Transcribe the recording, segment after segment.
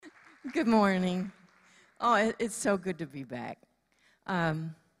Good morning. Oh, it's so good to be back.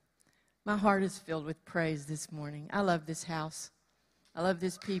 My heart is filled with praise this morning. I love this house. I love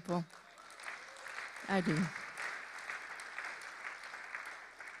this people. I do.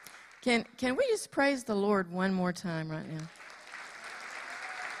 Can we just praise the Lord one more time right now?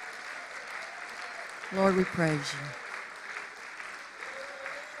 Lord, we praise you.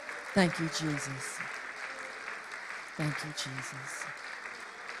 Thank you, Jesus. Thank you, Jesus.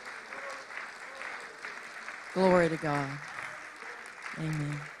 Glory to God.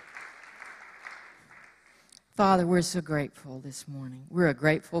 Amen. Father, we're so grateful this morning. We're a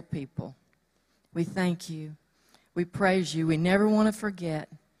grateful people. We thank you. We praise you. We never want to forget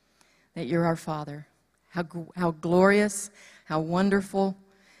that you're our Father. How glorious, how wonderful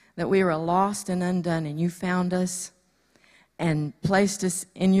that we were lost and undone, and you found us and placed us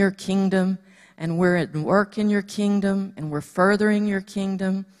in your kingdom, and we're at work in your kingdom, and we're furthering your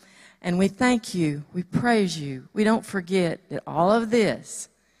kingdom. And we thank you. We praise you. We don't forget that all of this,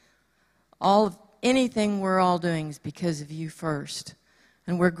 anything we're all doing is because of you first.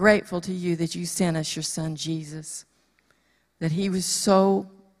 And we're grateful to you that you sent us your son, Jesus, that he was so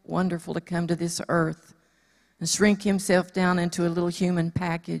wonderful to come to this earth and shrink himself down into a little human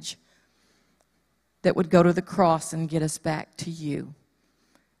package that would go to the cross and get us back to you.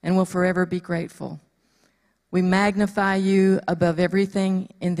 And we'll forever be grateful. We magnify you above everything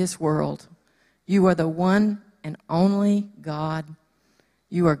in this world. You are the one and only God.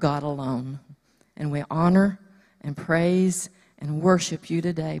 You are God alone. And we honor and praise and worship you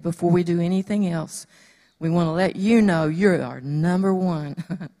today. Before we do anything else, we want to let you know you're our number one.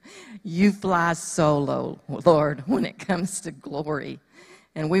 You fly solo, Lord, when it comes to glory.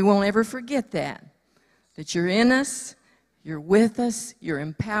 And we won't ever forget that you're in us, you're with us, you're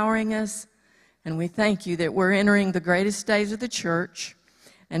empowering us. And we thank you that we're entering the greatest days of the church,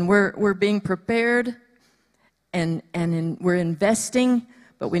 and we're being prepared, and we're investing,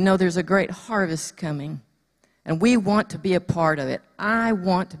 but we know there's a great harvest coming, and we want to be a part of it. I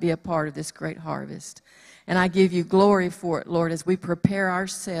want to be a part of this great harvest, and I give you glory for it, Lord, as we prepare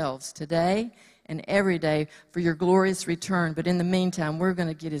ourselves today and every day for your glorious return. But in the meantime, we're going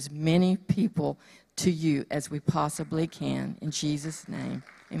to get as many people to you as we possibly can. In Jesus' name,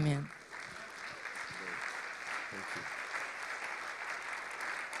 amen.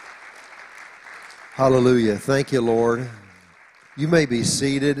 Hallelujah. Thank you, Lord. You may be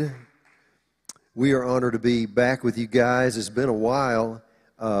seated. We are honored to be back with you guys. It's been a while.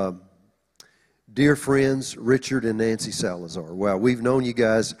 Dear friends, Richard and Nancy Salazar. Wow, we've known you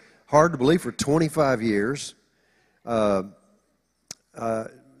guys, hard to believe, for 25 years. You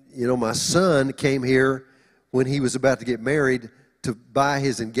know, my son came here when he was about to get married to buy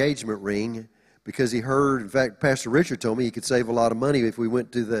his engagement ring because he heard, in fact, Pastor Richard told me he could save a lot of money if we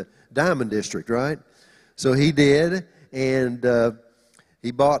went to the Diamond District, right? So he did, and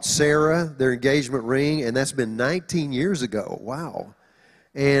he bought Sarah their engagement ring, and that's been 19 years ago. Wow.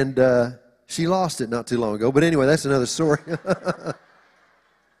 And she lost it not too long ago. But anyway, that's another story.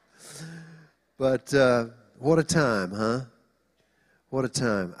 But what a time, huh? What a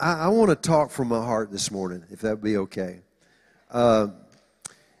time. I want to talk from my heart this morning, if that would be okay.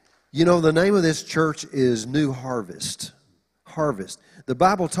 You know, the name of this church is New Harvest. Harvest. The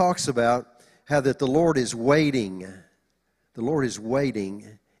Bible talks about how that the Lord is waiting. The Lord is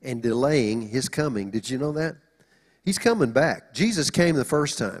waiting and delaying his coming. Did you know that? He's coming back. Jesus came the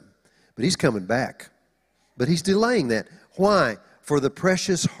first time, but he's coming back. But he's delaying that. Why? For the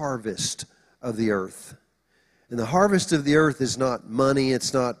precious harvest of the earth. And the harvest of the earth is not money,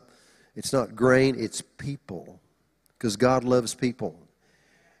 it's not grain, it's people. Because God loves people.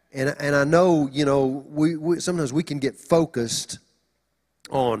 And I know, you know, we sometimes we can get focused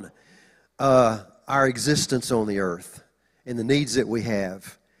on our existence on the earth and the needs that we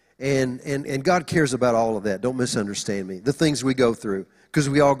have. And God cares about all of that. Don't misunderstand me. The things we go through, because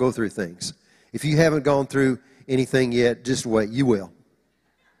we all go through things. If you haven't gone through anything yet, just wait. You will.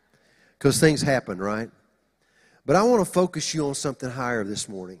 Because things happen, right? But I want to focus you on something higher this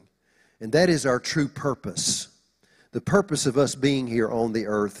morning. And that is our true purpose. The purpose of us being here on the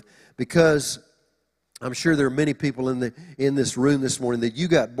earth. Because I'm sure there are many people in this room this morning that you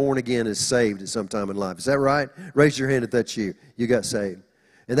got born again and saved at some time in life. Is that right? Raise your hand if that's you. You got saved.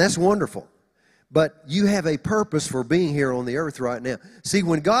 And that's wonderful. But you have a purpose for being here on the earth right now. See,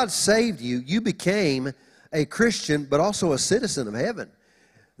 when God saved you, you became a Christian, but also a citizen of heaven.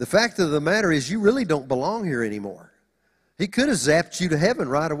 The fact of the matter is you really don't belong here anymore. He could have zapped you to heaven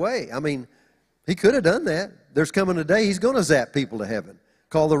right away. I mean, he could have done that. There's coming a day he's going to zap people to heaven,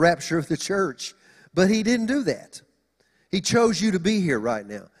 called the rapture of the church. But he didn't do that. He chose you to be here right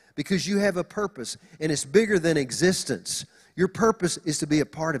now because you have a purpose, and it's bigger than existence. Your purpose is to be a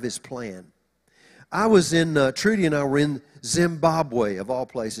part of His plan. I was in, Trudy and I were in Zimbabwe, of all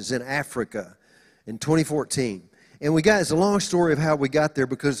places, in Africa in 2014. And it's a long story of how we got there,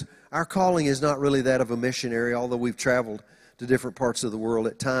 because our calling is not really that of a missionary, although we've traveled to different parts of the world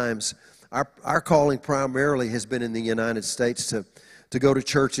at times. Our calling primarily has been in the United States to go to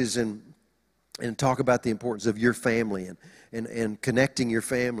churches and talk about the importance of your family and connecting your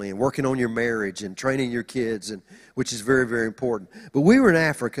family and working on your marriage and training your kids, which is very, very important. But we were in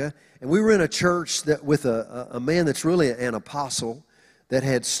Africa, and we were in a church with a man that's really an apostle that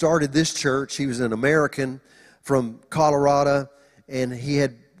had started this church. He was an American from Colorado, and he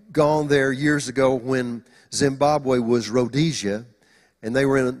had gone there years ago when Zimbabwe was Rhodesia, and they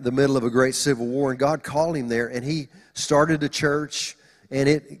were in the middle of a great civil war, and God called him there, and he started a church,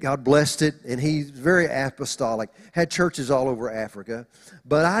 and God blessed it, and he's very apostolic, had churches all over Africa.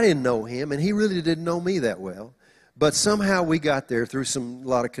 But I didn't know him, and he really didn't know me that well. But somehow we got there through a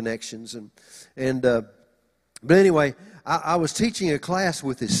lot of connections. But anyway, I was teaching a class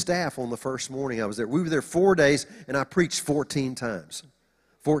with his staff on the first morning I was there. We were there 4 days, and I preached 14 times.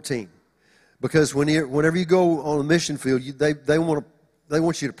 14. Because whenever you go on a mission field, they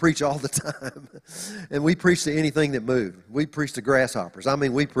want you to preach all the time. And we preached to anything that moved. We preached to grasshoppers. I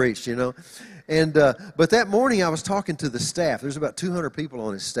mean, we preached, you know. But that morning I was talking to the staff. There's about 200 people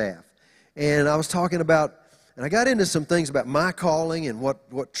on his staff. And I was talking about, and I got into some things about my calling and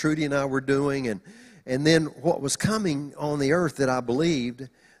what Trudy and I were doing, and then what was coming on the earth, that I believed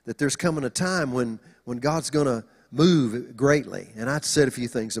that there's coming a time when God's going to move greatly. And I said a few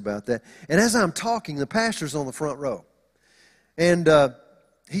things about that. And as I'm talking, the pastor's on the front row. And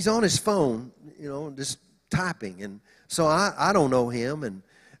he's on his phone, you know, just typing. And so I don't know him.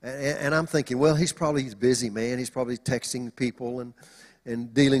 And I'm thinking, well, he's a busy man. He's probably texting people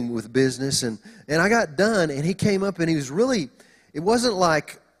and dealing with business. And I got done, and he came up, and he was really, it wasn't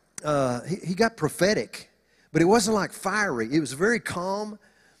like, he got prophetic, but it wasn't like fiery. It was very calm.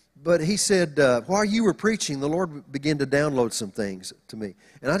 But he said, while you were preaching, the Lord began to download some things to me.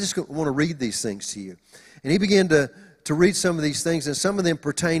 And I just want to read these things to you. And he began to read some of these things, and some of them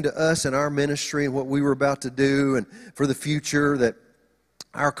pertain to us and our ministry and what we were about to do and for the future, that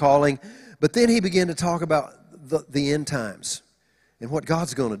our calling. But then he began to talk about the end times and what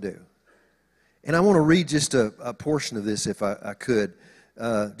God's going to do. And I want to read just a portion of this, if I could,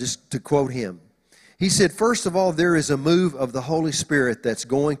 just to quote him. He said, first of all, there is a move of the Holy Spirit that's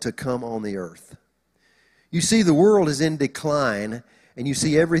going to come on the earth. You see, the world is in decline, and you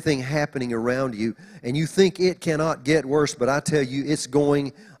see everything happening around you, and you think it cannot get worse, but I tell you, it's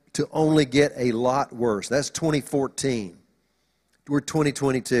going to only get a lot worse. That's 2014. We're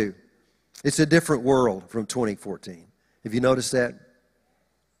 2022. It's a different world from 2014. Have you noticed that?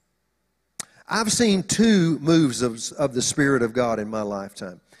 I've seen two moves of the Spirit of God in my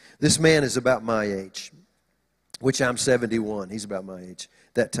lifetime. This man is about my age, which I'm 71. He's about my age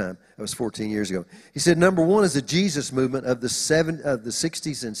that time. That was 14 years ago. He said, number one is the Jesus movement of the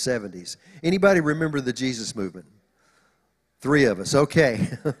 60s and 70s. Anybody remember the Jesus movement? 3 of us. Okay.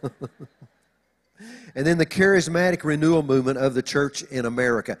 And then the charismatic renewal movement of the church in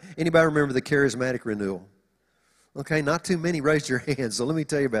America. Anybody remember the charismatic renewal? Okay, not too many raised your hands, so let me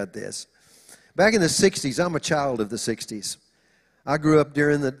tell you about this. Back in the 60s, I'm a child of the 60s. I grew up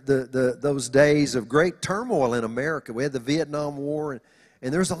during those days of great turmoil in America. We had the Vietnam War,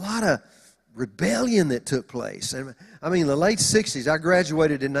 and there was a lot of rebellion that took place. And I mean, the late 60s, I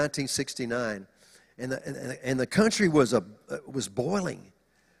graduated in 1969, and the country was boiling.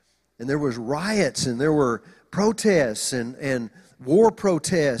 And there was riots, and there were protests, and war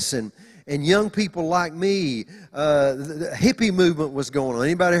protests, and young people like me. The hippie movement was going on.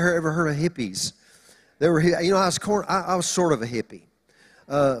 Anybody ever heard of hippies? They were, you know, I was sort of a hippie.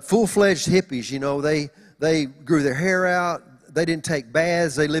 Full-fledged hippies, you know, they grew their hair out. They didn't take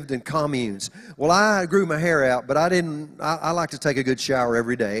baths. They lived in communes. Well, I grew my hair out, but I like to take a good shower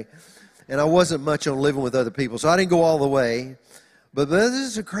every day. And I wasn't much on living with other people, so I didn't go all the way. But this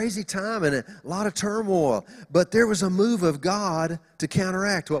is a crazy time and a lot of turmoil. But there was a move of God to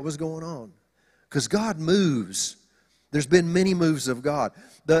counteract what was going on. Because God moves. There's been many moves of God.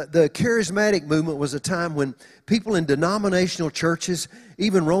 The charismatic movement was a time when people in denominational churches,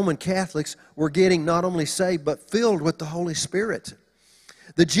 even Roman Catholics, were getting not only saved but filled with the Holy Spirit.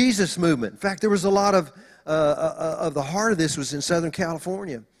 The Jesus movement. In fact, there was a lot of the heart of this was in Southern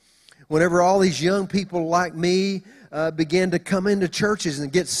California. Whenever all these young people like me began to come into churches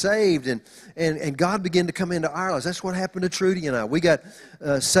and get saved, and God began to come into our lives. That's what happened to Trudy and I. We got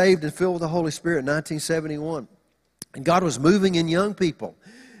saved and filled with the Holy Spirit in 1971. And God was moving in young people.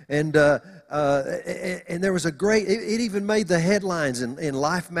 And there was a great, it even made the headlines in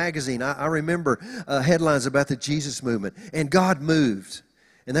Life magazine. I remember headlines about the Jesus movement. And God moved.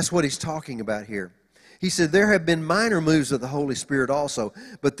 And that's what he's talking about here. He said there have been minor moves of the Holy Spirit also,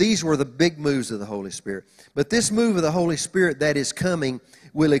 but these were the big moves of the Holy Spirit. But this move of the Holy Spirit that is coming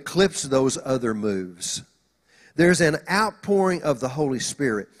will eclipse those other moves. There's an outpouring of the Holy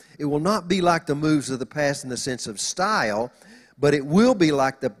Spirit. It will not be like the moves of the past in the sense of style, but it will be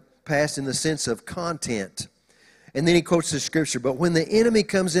like the past in the sense of content. And then he quotes the scripture, but when the enemy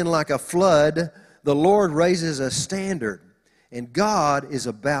comes in like a flood, the Lord raises a standard, and God is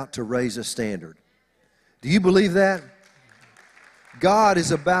about to raise a standard. Do you believe that? God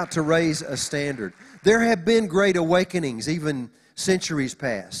is about to raise a standard. There have been great awakenings, even centuries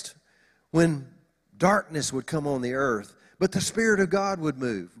past, when darkness would come on the earth, but the Spirit of God would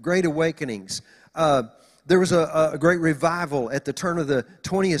move. Great awakenings. There was a great revival at the turn of the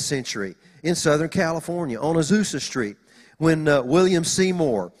 20th century in Southern California on Azusa Street when William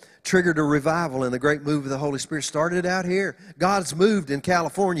Seymour triggered a revival, and the great move of the Holy Spirit started out here. God's moved in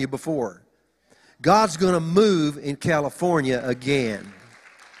California before. God's going to move in California again.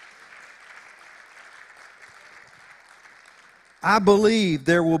 I believe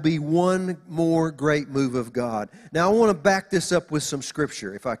there will be one more great move of God. Now, I want to back this up with some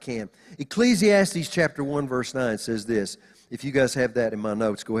scripture, if I can. Ecclesiastes chapter 1, verse 9 says this. If you guys have that in my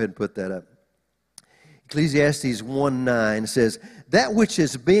notes, go ahead and put that up. Ecclesiastes 1:9 says, that which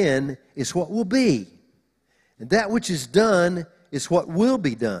has been is what will be, and that which is done is what will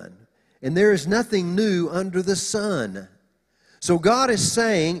be done. And there is nothing new under the sun. So God is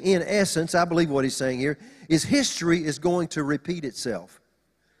saying, in essence, I believe what he's saying here, is history is going to repeat itself.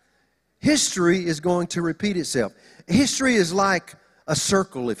 History is going to repeat itself. History is like a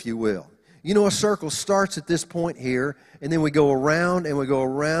circle, if you will. You know, a circle starts at this point here, and then we go around, and we go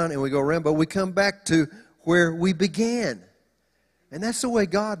around, and we go around, but we come back to where we began. And that's the way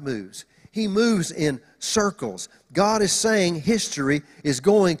God moves. He moves in circles. God is saying history is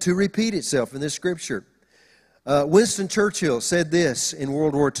going to repeat itself in this scripture. Winston Churchill said this in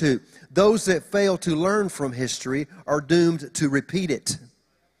World War II, those that fail to learn from history are doomed to repeat it.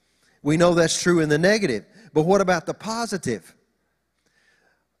 We know that's true in the negative, but what about the positive?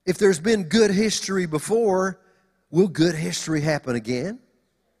 If there's been good history before, will good history happen again?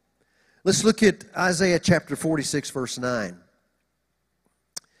 Let's look at Isaiah chapter 46, verse 9.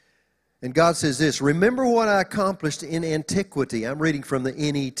 And God says this, remember what I accomplished in antiquity. I'm reading from the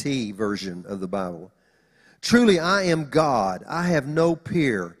NET version of the Bible. Truly, I am God. I have no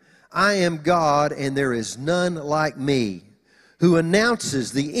peer. I am God, and there is none like me, who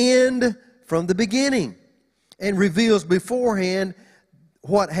announces the end from the beginning and reveals beforehand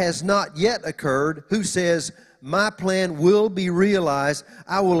what has not yet occurred, who says, my plan will be realized.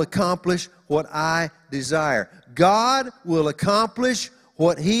 I will accomplish what I desire. God will accomplish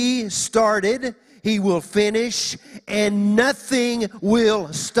what he started. He will finish, and nothing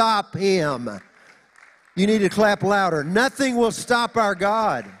will stop him. You need to clap louder. Nothing will stop our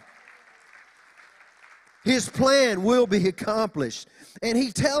God. His plan will be accomplished. And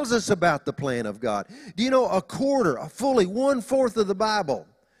he tells us about the plan of God. Do you know fully 1/4 of the Bible,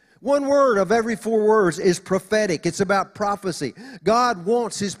 one word of every 4 words is prophetic. It's about prophecy. God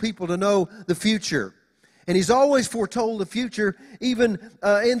wants his people to know the future. And he's always foretold the future, even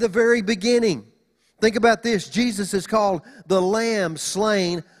in the very beginning. Think about this. Jesus is called the Lamb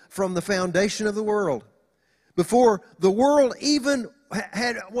slain from the foundation of the world. Before the world even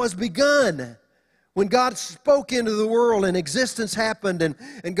was begun, when God spoke into the world and existence happened,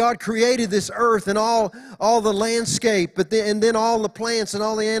 and God created this earth and all the landscape, and then all the plants and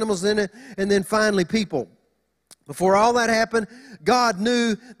all the animals in it, and then finally people. Before all that happened, God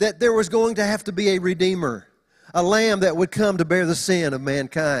knew that there was going to have to be a Redeemer, a Lamb that would come to bear the sin of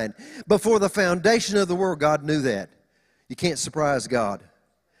mankind. Before the foundation of the world, God knew that. You can't surprise God.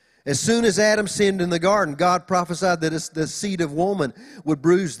 As soon as Adam sinned in the garden, God prophesied that the seed of woman would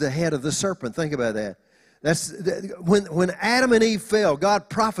bruise the head of the serpent. Think about that. When Adam and Eve fell, God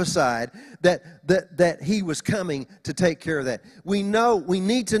prophesied that he was coming to take care of that. We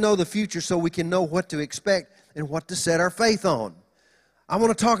need to know the future so we can know what to expect and what to set our faith on. I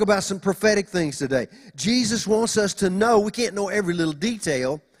want to talk about some prophetic things today. Jesus wants us to know, we can't know every little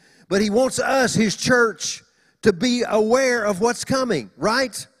detail, but he wants us, his church, to be aware of what's coming,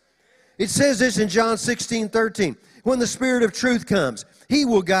 right? It says this in John 16:13. When the Spirit of truth comes, he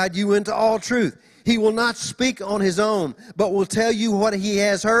will guide you into all truth. He will not speak on his own, but will tell you what he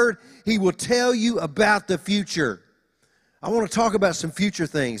has heard. He will tell you about the future. I want to talk about some future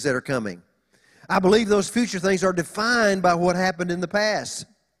things that are coming. I believe those future things are defined by what happened in the past.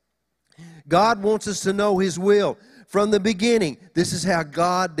 God wants us to know His will. From the beginning, this is how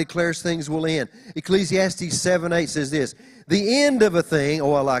God declares things will end. Ecclesiastes 7:8 says this, the end of a thing,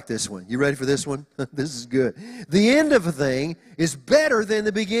 oh, I like this one. You ready for this one? This is good. The end of a thing is better than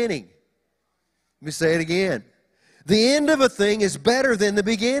the beginning. Let me say it again. The end of a thing is better than the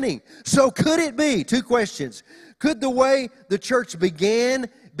beginning. So could it be, two questions, could the way the church began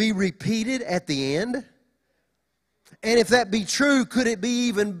be repeated at the end? And if that be true, could it be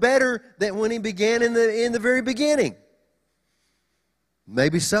even better than when it began in the very beginning?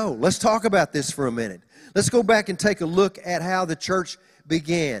 Maybe so. Let's talk about this for a minute. Let's go back and take a look at how the church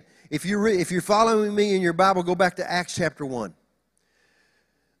began. If you're following me in your Bible, go back to Acts chapter 1.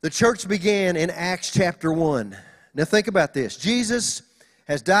 The church began in Acts chapter 1. Now think about this. Jesus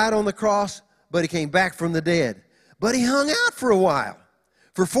has died on the cross, but He came back from the dead. But He hung out for a while.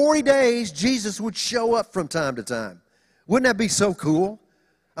 For 40 days, Jesus would show up from time to time. Wouldn't that be so cool?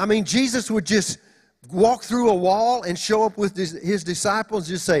 I mean, Jesus would just walk through a wall and show up with His disciples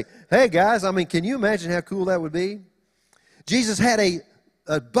and just say, hey guys, I mean, can you imagine how cool that would be? Jesus had a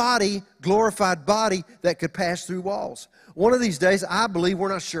body, glorified body that could pass through walls. One of these days, I believe,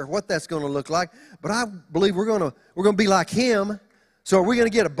 we're not sure what that's going to look like, but I believe we're going to be like Him. So are we going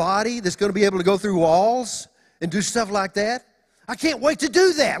to get a body that's going to be able to go through walls and do stuff like that? I can't wait to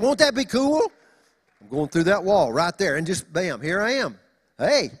do that. Won't that be cool? I'm going through that wall right there and just bam, here I am.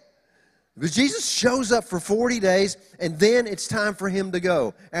 Hey. Because Jesus shows up for 40 days, and then it's time for Him to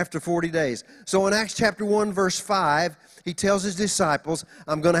go after 40 days. So in Acts chapter 1, verse 5, He tells His disciples,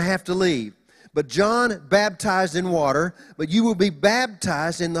 I'm going to have to leave. But John baptized in water, but you will be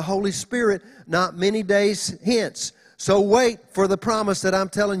baptized in the Holy Spirit not many days hence. So wait for the promise that I'm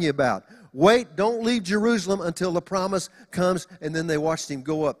telling you about. Wait, don't leave Jerusalem until the promise comes. And then they watched Him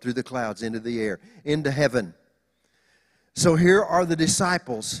go up through the clouds into the air, into heaven. So here are the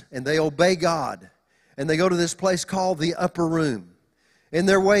disciples, and they obey God. And they go to this place called the upper room. And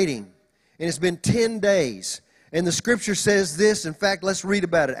they're waiting. And it's been 10 days. And the Scripture says this. In fact, let's read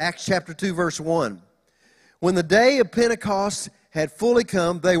about it. Acts chapter 2, verse 1. When the day of Pentecost had fully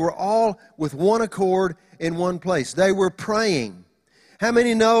come, they were all with one accord in one place. They were praying. How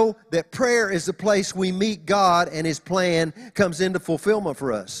many know that prayer is the place we meet God and His plan comes into fulfillment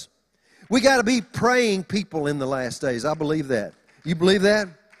for us? We got to be praying people in the last days. I believe that. You believe that?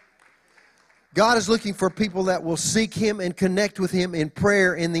 God is looking for people that will seek Him and connect with Him in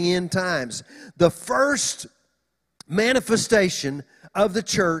prayer in the end times. The first manifestation of the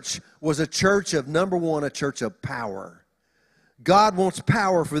church was a church of, number one, a church of power. God wants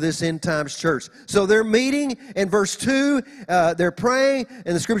power for this end times church. So they're meeting, in verse 2, they're praying,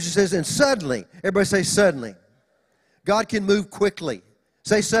 and the Scripture says, and suddenly, everybody say suddenly. God can move quickly.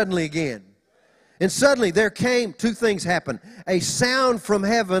 Say suddenly again. And suddenly there came, two things happened. A sound from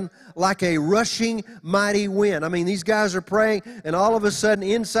heaven like a rushing mighty wind. I mean, these guys are praying, and all of a sudden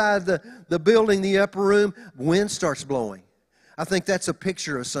inside the building, the upper room, wind starts blowing. I think that's a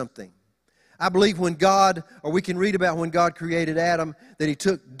picture of something. I believe when God, or we can read about when God created Adam, that He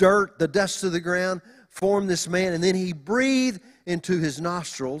took dirt, the dust of the ground, formed this man, and then He breathed into his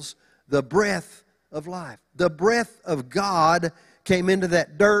nostrils the breath of life. The breath of God came into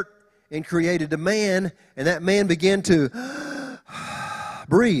that dirt and created a man, and that man began to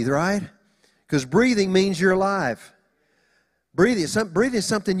breathe, right? Because breathing means you're alive. Breathing is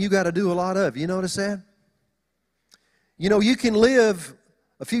something you got to do a lot of. You notice that? You know, you can live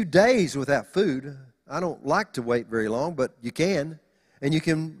a few days without food. I don't like to wait very long, but you can. And you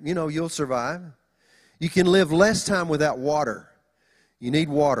can, you'll survive. You can live less time without water. You need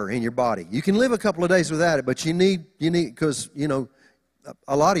water in your body. You can live a couple of days without it, but you need, because,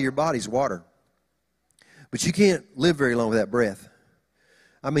 a lot of your body's water. But you can't live very long without breath.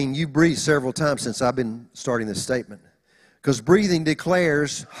 I mean, you breathed several times since I've been starting this statement. Because breathing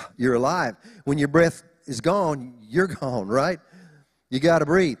declares you're alive. When your breath is gone, you're gone, right? You got to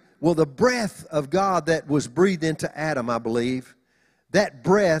breathe. Well, the breath of God that was breathed into Adam, I believe, that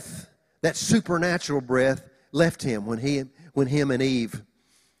breath, that supernatural breath, left him when him and Eve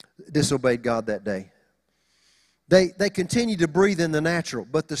disobeyed God that day. They continued to breathe in the natural,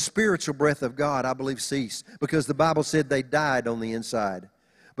 but the spiritual breath of God, I believe, ceased because the Bible said they died on the inside.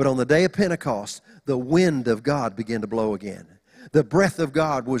 But on the day of Pentecost, the wind of God began to blow again. The breath of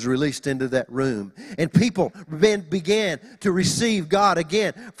God was released into that room. And people began to receive God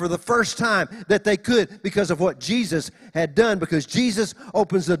again for the first time that they could because of what Jesus had done. Because Jesus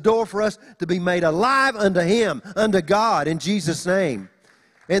opens the door for us to be made alive unto Him, unto God, in Jesus' name.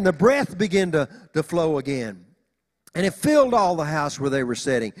 And the breath began to flow again. and it filled all the house where they were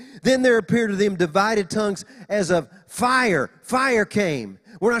sitting. Then there appeared to them divided tongues as of fire. Fire came.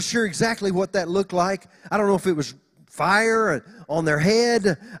 We're not sure exactly what that looked like. I don't know if it was fire on their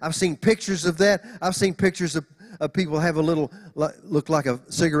head. I've seen pictures of that. I've seen pictures of people have a little, look like a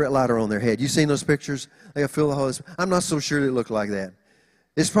cigarette lighter on their head. You seen those pictures? They fill the Holy Spirit. I'm not so sure it looked like that.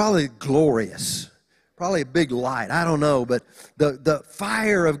 It's probably glorious. Probably a big light. I don't know. But the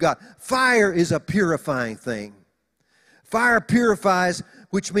fire of God. Fire is a purifying thing. Fire purifies,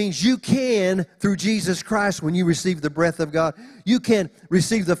 which means you can, through Jesus Christ, when you receive the breath of God, you can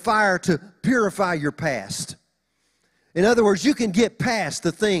receive the fire to purify your past. In other words, you can get past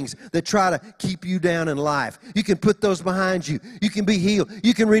the things that try to keep you down in life. You can put those behind you. You can be healed.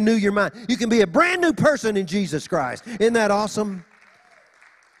 You can renew your mind. You can be a brand new person in Jesus Christ. Isn't that awesome?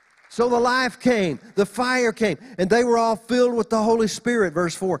 So the life came, the fire came, and they were all filled with the Holy Spirit,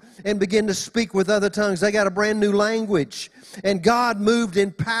 verse 4, and began to speak with other tongues. They got a brand new language, and God moved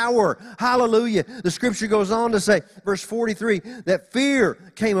in power. Hallelujah. The scripture goes on to say, verse 43, that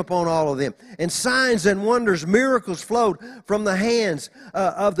fear came upon all of them, and signs and wonders, miracles flowed from the hands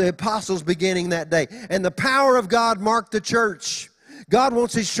of the apostles beginning that day. And the power of God marked the church. God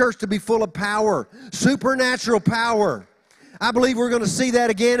wants His church to be full of power, supernatural power. I believe we're going to see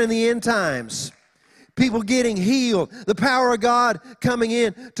that again in the end times. People getting healed. The power of God coming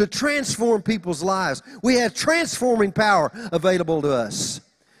in to transform people's lives. We have transforming power available to us.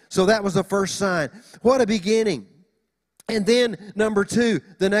 So that was the first sign. What a beginning. And then, number two,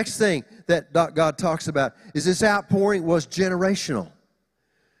 the next thing that God talks about is this outpouring was generational.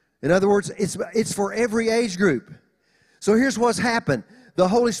 In other words, it's for every age group. So here's what's happened. The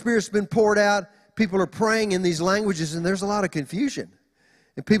Holy Spirit's been poured out. People are praying in these languages, and there's a lot of confusion.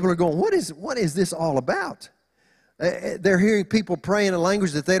 And people are going, what is this all about? They're hearing people praying in a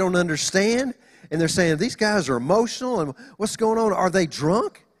language that they don't understand, and they're saying, these guys are emotional, and what's going on? Are they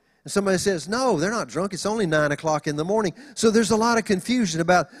drunk? And somebody says, no, they're not drunk. It's only 9 o'clock in the morning. So there's a lot of confusion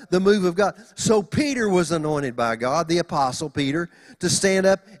about the move of God. So Peter was anointed by God, the apostle Peter, to stand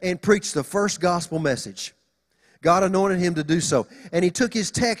up and preach the first gospel message. God anointed him to do so. And he took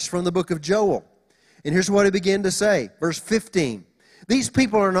his text from the book of Joel. And here's what he began to say, verse 15. These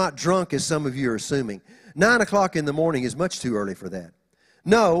people are not drunk, as some of you are assuming. 9 o'clock in the morning is much too early for that.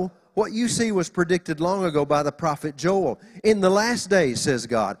 No, what you see was predicted long ago by the prophet Joel. In the last days, says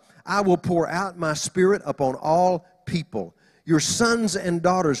God, I will pour out my spirit upon all people. Your sons and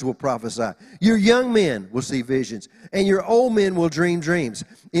daughters will prophesy. Your young men will see visions, and your old men will dream dreams.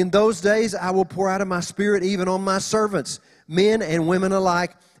 In those days, I will pour out of my spirit even on my servants, men and women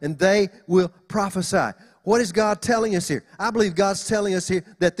alike, and they will prophesy. What is God telling us here? I believe God's telling us here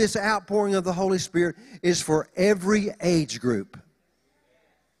that this outpouring of the Holy Spirit is for every age group.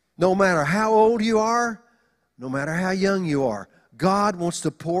 No matter how old you are, no matter how young you are, God wants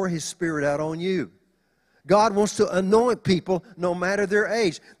to pour His Spirit out on you. God wants to anoint people no matter their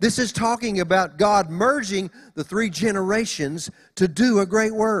age. This is talking about God merging the three generations to do a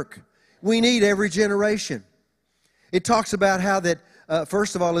great work. We need every generation. It talks about how that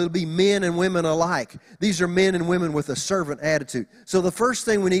first of all, it'll be men and women alike. These are men and women with a servant attitude. So the first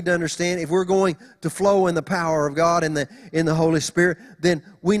thing we need to understand, if we're going to flow in the power of God in the Holy Spirit, then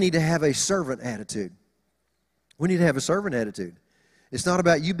we need to have a servant attitude. We need to have a servant attitude. It's not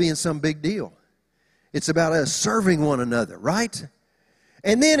about you being some big deal. It's about us serving one another, right?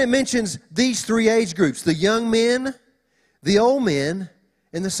 And then it mentions these three age groups, the young men, the old men,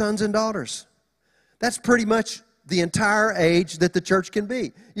 and the sons and daughters. That's pretty much the entire age that the church can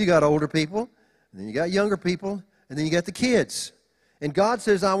be. You got older people, and then you got younger people, and then you got the kids. And God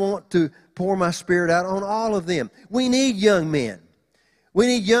says, I want to pour my Spirit out on all of them. We need young men. We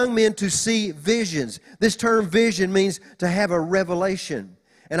need young men to see visions. This term vision means to have a revelation.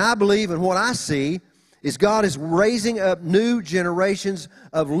 And I believe, and what I see, is God is raising up new generations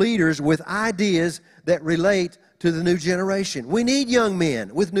of leaders with ideas that relate to the new generation. We need young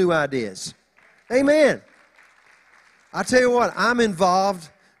men with new ideas. Amen. I tell you what, I'm involved,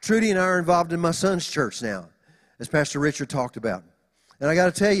 Trudy and I are involved in my son's church now, as Pastor Richard talked about. And I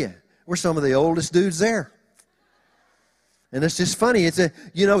got to tell you, we're some of the oldest dudes there. And it's just funny.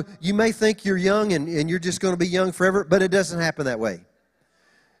 You may think you're young and you're just going to be young forever, but it doesn't happen that way.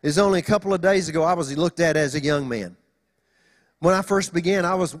 It's only a couple of days ago I was looked at as a young man. When I first began,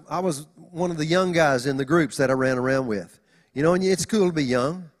 I was one of the young guys in the groups that I ran around with. You know, and it's cool to be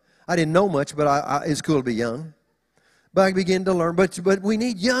young. I didn't know much, but it's cool to be young. But I began to learn. But we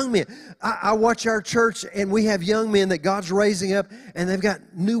need young men. I watch our church, and we have young men that God's raising up, and they've got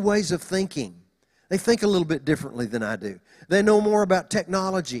new ways of thinking. They think a little bit differently than I do. They know more about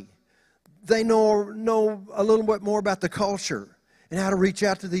technology. they know a little bit more about the culture and how to reach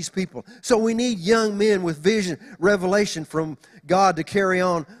out to these people. So we need young men with vision, revelation from God to carry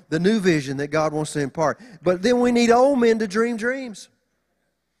on the new vision that God wants to impart. But then we need old men to dream dreams.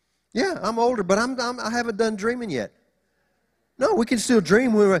 Yeah, I'm older, but I haven't done dreaming yet. No, we can still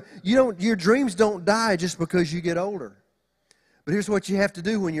dream. Your dreams don't die just because you get older. But here's what you have to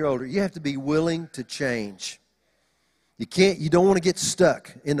do when you're older. You have to be willing to change. You don't want to get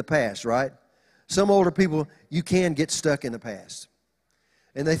stuck in the past, right? Some older people, you can get stuck in the past.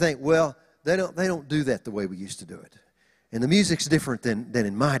 And they think, well, they don't do that the way we used to do it. And the music's different than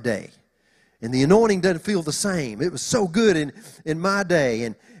in my day. And the anointing doesn't feel the same. It was so good in my day.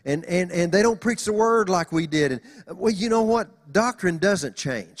 And they don't preach the word like we did. And, well, you know what? Doctrine doesn't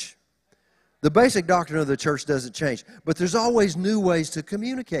change. The basic doctrine of the church doesn't change. But there's always new ways to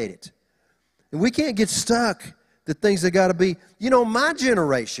communicate it. And we can't get stuck that things that got to be, my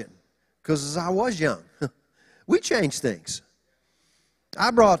generation, because as I was young, we changed things. I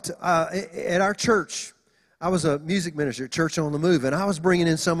brought, at our church, I was a music minister at Church on the Move, and I was bringing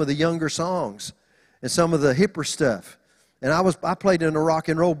in some of the younger songs and some of the hipper stuff. And I played in a rock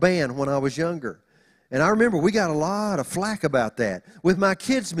and roll band when I was younger. And I remember we got a lot of flack about that. With my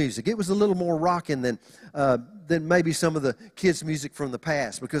kids' music, it was a little more rocking than maybe some of the kids' music from the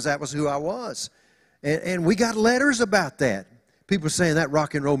past, because that was who I was. And we got letters about that. People saying that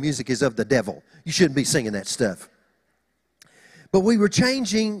rock and roll music is of the devil. You shouldn't be singing that stuff. But we were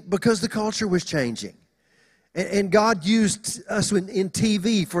changing because the culture was changing. And God used us in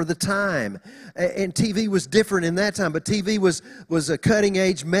TV for the time. And TV was different in that time. But TV was a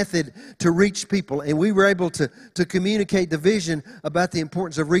cutting-edge method to reach people. And we were able to communicate the vision about the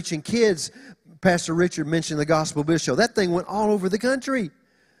importance of reaching kids. Pastor Richard mentioned the Gospel Biz Show. That thing went all over the country.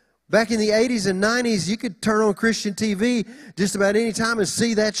 Back in the 80s and 90s, you could turn on Christian TV just about any time and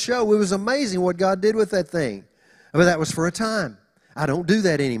see that show. It was amazing what God did with that thing. But that was for a time. I don't do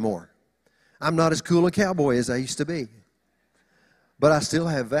that anymore. I'm not as cool a cowboy as I used to be. But I still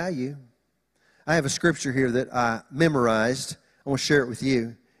have value. I have a scripture here that I memorized. I want to share it with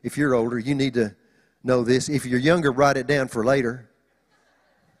you. If you're older, you need to know this. If you're younger, write it down for later.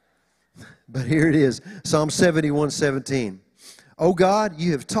 But here it is, Psalm 71:17. O God,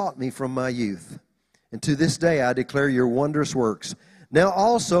 you have taught me from my youth, and to this day I declare your wondrous works. Now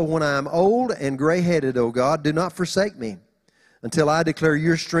also, when I am old and gray-headed, O God, do not forsake me, until I declare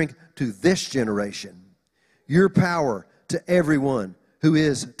your strength to this generation, your power to everyone who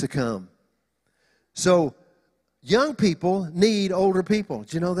is to come. So, young people need older people.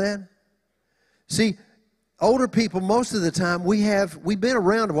 Do you know that? See, older people, most of the time, we've been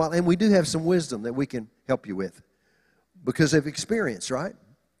around a while, and we do have some wisdom that we can help you with because of experience, right?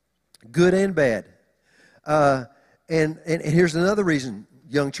 Good and bad. And here's another reason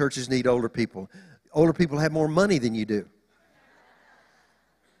young churches need older people. Older people have more money than you do.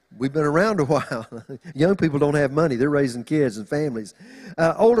 We've been around a while. Young people don't have money. They're raising kids and families.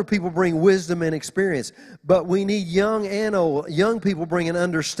 Older people bring wisdom and experience. But we need young and old. Young people bring an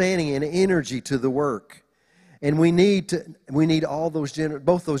understanding and energy to the work. And we need all those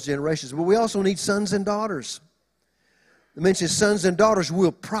both those generations. But we also need sons and daughters. It mentions sons and daughters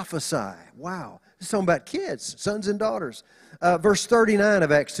will prophesy. Wow. It's talking about kids, sons and daughters. Verse 39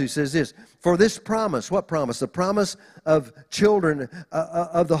 of Acts 2 says this, for this promise, what promise? The promise of children,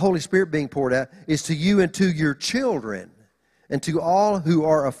 of the Holy Spirit being poured out, is to you and to your children, and to all who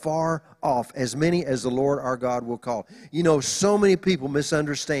are afar off, as many as the Lord our God will call. You know, so many people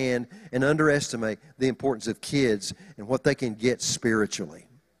misunderstand and underestimate the importance of kids and what they can get spiritually.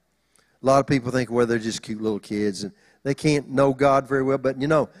 A lot of people think, well, they're just cute little kids, and they can't know God very well. But,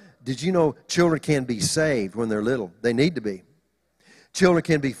 did you know children can be saved when they're little? They need to be. Children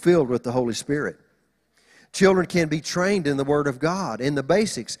can be filled with the Holy Spirit. Children can be trained in the Word of God, in the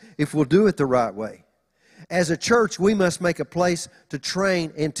basics, if we'll do it the right way. As a church, we must make a place to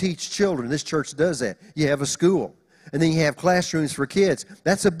train and teach children. This church does that. You have a school, and then you have classrooms for kids.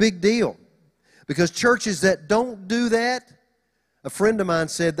 That's a big deal, because churches that don't do that, a friend of mine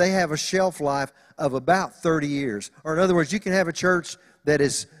said they have a shelf life of about 30 years. Or in other words, you can have a church that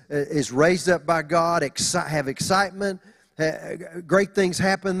is raised up by God, have excitement, great things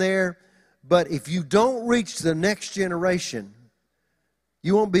happen there. But if you don't reach the next generation,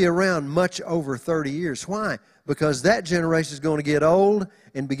 you won't be around much over 30 years. Why? Because that generation is going to get old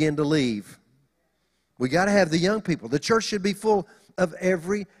and begin to leave. We got to have the young people. The church should be full of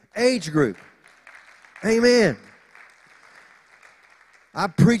every age group. Amen. I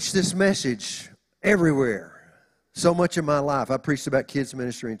preach this message everywhere. So much of my life, I preached about kids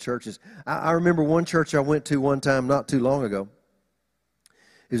ministry in churches. I remember one church I went to one time not too long ago.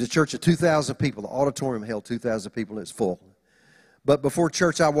 It was a church of 2,000 people. The auditorium held 2,000 people, and it's full. But before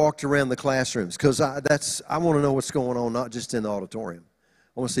church, I walked around the classrooms because I want to know what's going on, not just in the auditorium.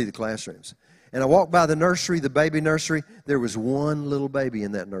 I want to see the classrooms. And I walked by the nursery, the baby nursery. There was one little baby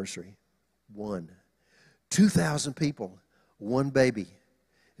in that nursery. One. 2,000 people, one baby.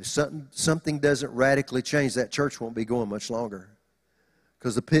 If something doesn't radically change, that church won't be going much longer.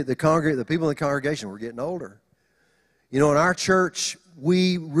 Because the people in the congregation were getting older. You know, in our church,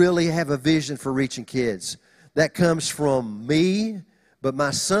 we really have a vision for reaching kids. That comes from me, but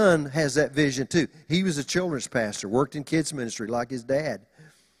my son has that vision too. He was a children's pastor, worked in kids ministry like his dad.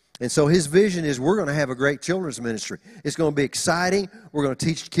 And so his vision is we're going to have a great children's ministry. It's going to be exciting. We're going to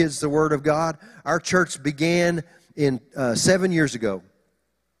teach kids the Word of God. Our church began in 7 years ago,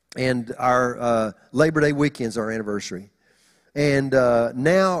 and our Labor Day weekend's our anniversary. And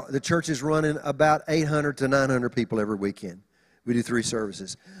now the church is running about 800 to 900 people every weekend. We do 3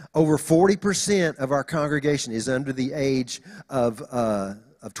 services. Over 40% of our congregation is under the age of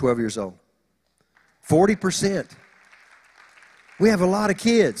 12 years old. 40%. We have a lot of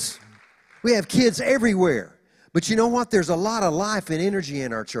kids. We have kids everywhere. But you know what? There's a lot of life and energy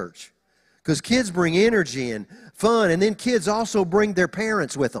in our church. Because kids bring energy and fun, and then kids also bring their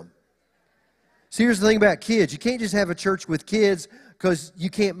parents with them. See, here's the thing about kids. You can't just have a church with kids because you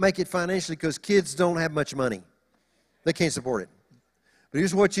can't make it financially because kids don't have much money. They can't support it. But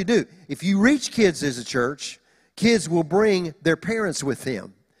here's what you do. If you reach kids as a church, kids will bring their parents with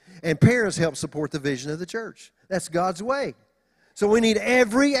them. And parents help support the vision of the church. That's God's way. So we need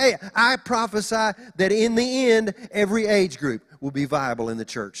I prophesy that in the end, every age group will be viable in the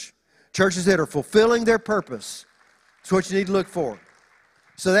church. Churches that are fulfilling their purpose. That's what you need to look for.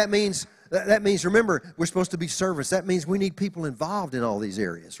 So that means, remember, we're supposed to be servants. That means we need people involved in all these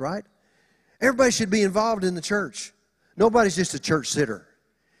areas, right? Everybody should be involved in the church. Nobody's just a church sitter.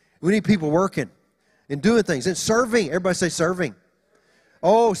 We need people working and doing things and serving. Everybody say serving.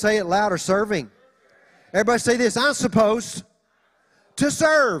 Oh, say it louder, serving. Everybody say this, I'm supposed to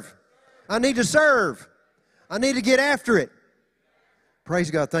serve. I need to serve. I need to get after it. Praise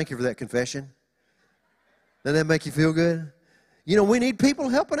God. Thank you for that confession. Doesn't that make you feel good? You know, we need people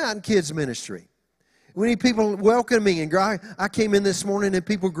helping out in kids' ministry. We need people welcoming. And I came in this morning and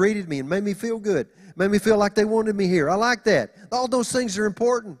people greeted me and made me feel good. Made me feel like they wanted me here. I like that. All those things are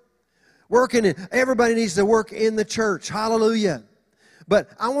important. Working in, everybody needs to work in the church. Hallelujah. But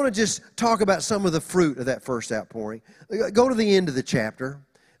I want to just talk about some of the fruit of that first outpouring. Go to the end of the chapter.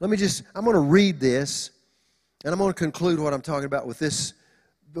 I'm going to read this, and I'm going to conclude what I'm talking about with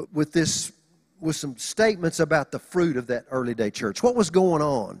some statements about the fruit of that early day church. What was going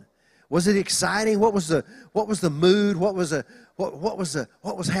on? Was it exciting? What was the mood? What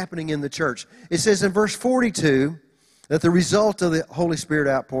was happening in the church? It says in verse 42 that the result of the Holy Spirit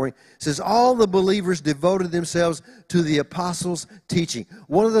outpouring says all the believers devoted themselves to the apostles' teaching.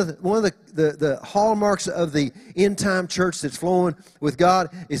 One of the hallmarks of the end time church that's flowing with God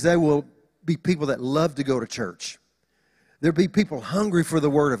is they will be people that love to go to church. There'll be people hungry for the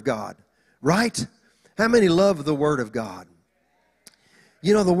Word of God, right? How many love the Word of God?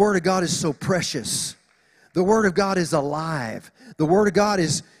 You know, the Word of God is so precious. The Word of God is alive. The Word of God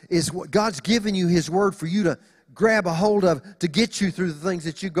is what God's given you His Word for you to grab a hold of to get you through the things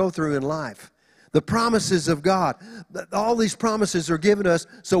that you go through in life. The promises of God. All these promises are given us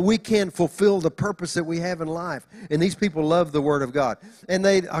so we can fulfill the purpose that we have in life. And these people love the Word of God. And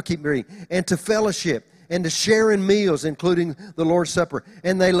I'll keep reading. And to fellowship and to share in meals, including the Lord's Supper.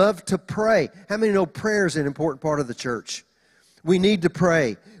 And they love to pray. How many know prayer is an important part of the church? We need to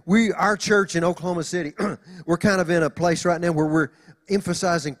pray. Our church in Oklahoma City, we're kind of in a place right now where we're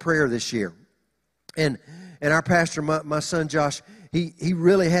emphasizing prayer this year. And our pastor, my son Josh, he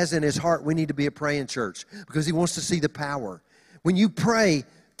really has in his heart we need to be a praying church because he wants to see the power. When you pray,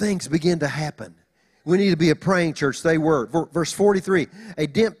 things begin to happen. We need to be a praying church. They were. Verse 43,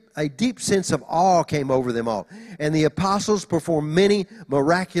 a deep sense of awe came over them all. And the apostles performed many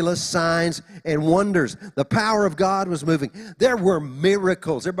miraculous signs and wonders. The power of God was moving. There were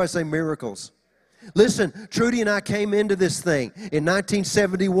miracles. Everybody say miracles. Listen, Trudy and I came into this thing in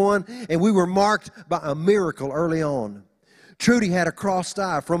 1971, and we were marked by a miracle early on. Trudy had a crossed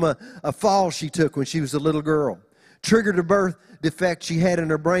eye from a fall she took when she was a little girl. Triggered a birth defect she had in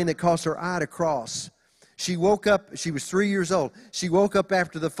her brain that caused her eye to cross. She woke up, she was 3 years old. She woke up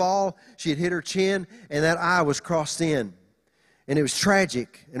after the fall, she had hit her chin, and that eye was crossed in. And it was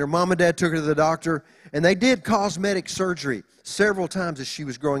tragic. And her mom and dad took her to the doctor, and they did cosmetic surgery several times as she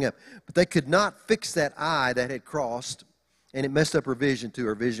was growing up. But they could not fix that eye that had crossed, and it messed up her vision too.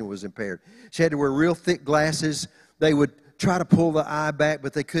 Her vision was impaired. She had to wear real thick glasses. They would try to pull the eye back,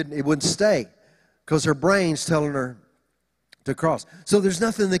 but they couldn't. It wouldn't stay because her brain's telling her to cross. So there's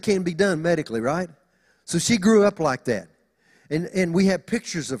nothing that can be done medically, right? So she grew up like that. And we have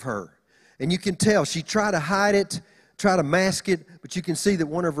pictures of her. And you can tell she tried to hide it, try to mask it, but you can see that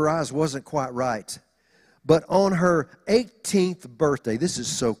one of her eyes wasn't quite right. But on her 18th birthday, this is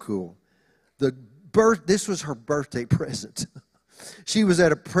so cool. This was her birthday present. She was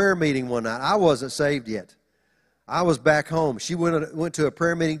at a prayer meeting one night. I wasn't saved yet. I was back home. She went to a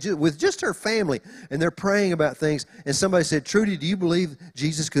prayer meeting with just her family, and they're praying about things. And somebody said, Trudy, do you believe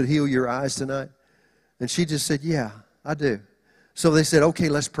Jesus could heal your eyes tonight? And she just said, yeah, I do. So they said, okay,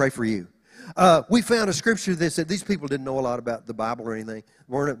 let's pray for you. We found a scripture that said these people didn't know a lot about the Bible or anything,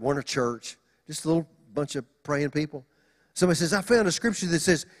 weren't a church, just a little bunch of praying people. Somebody says, I found a scripture that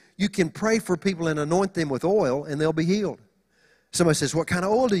says you can pray for people and anoint them with oil and they'll be healed. Somebody says, what kind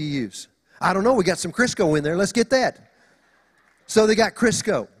of oil do you use? I don't know. We got some Crisco in there. Let's get that. So they got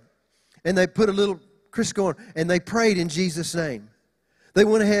Crisco, and they put a little Crisco on, and they prayed in Jesus' name. They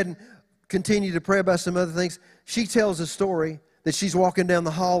went ahead and continued to pray about some other things. She tells a story that she's walking down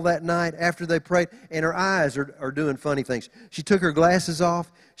the hall that night after they prayed, and her eyes are doing funny things. She took her glasses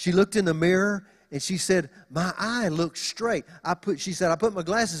off. She looked in the mirror, and she said, my eye looks straight. She said, I put my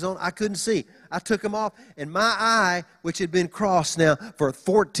glasses on. I couldn't see. I took them off, and my eye, which had been crossed now for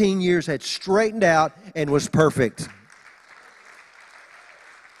 14 years, had straightened out and was perfect.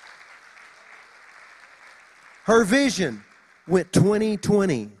 Her vision went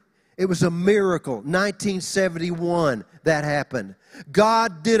 20/20. It was a miracle. 1971, that happened.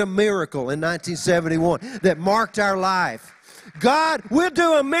 God did a miracle in 1971 that marked our life. God will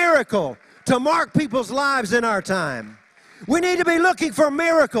do a miracle to mark people's lives in our time. We need to be looking for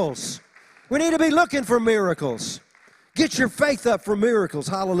miracles. We need to be looking for miracles. Get your faith up for miracles.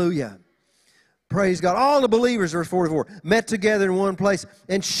 Hallelujah. Praise God. All the believers, verse 44, met together in one place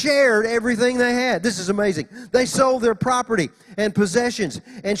and shared everything they had. This is amazing. They sold their property and possessions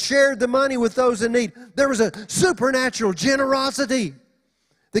and shared the money with those in need. There was a supernatural generosity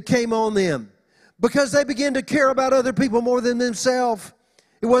that came on them because they began to care about other people more than themselves.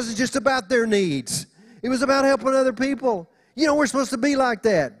 It wasn't just about their needs. It was about helping other people. You know, we're supposed to be like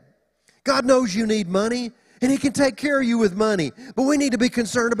that. God knows you need money, and He can take care of you with money. But we need to be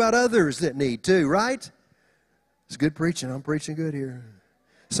concerned about others that need too, right? It's good preaching. I'm preaching good here.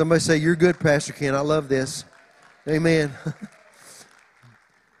 Somebody say, you're good, Pastor Ken. I love this. Amen.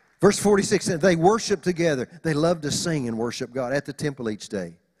 Verse 46, they worshiped together. They loved to sing and worship God at the temple each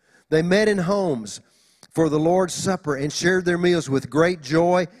day. They met in homes for the Lord's Supper and shared their meals with great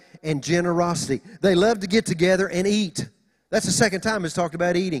joy and generosity. They loved to get together and eat. That's the second time it's talked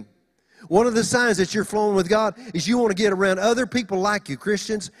about eating. One of the signs that you're flowing with God is you want to get around other people like you,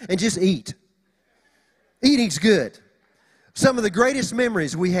 Christians, and just eat. Eating's good. Some of the greatest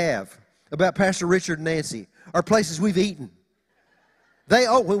memories we have about Pastor Richard and Nancy are places we've eaten.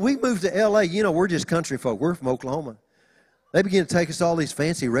 When we moved to L.A., you know, we're just country folk. We're from Oklahoma. They began to take us to all these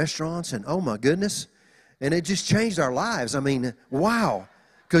fancy restaurants, and oh my goodness, and it just changed our lives. I mean, wow,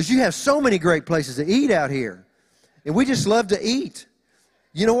 because you have so many great places to eat out here, and we just love to eat.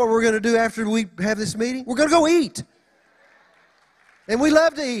 You know what we're going to do after we have this meeting? We're going to go eat. And we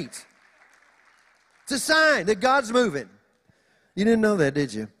love to eat. It's a sign that God's moving. You didn't know that,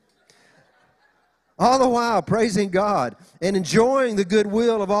 did you? All the while praising God and enjoying the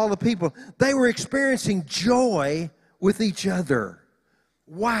goodwill of all the people. They were experiencing joy with each other.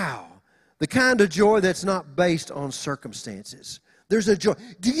 Wow. The kind of joy that's not based on circumstances. There's a joy.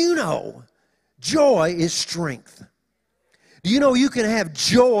 Do you know joy is strength? Do you know you can have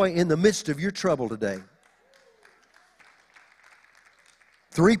joy in the midst of your trouble today?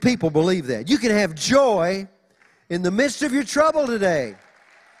 3 people believe that. You can have joy in the midst of your trouble today.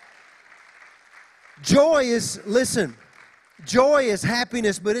 Joy is, listen, joy is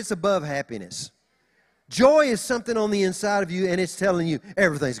happiness, but it's above happiness. Joy is something on the inside of you, and it's telling you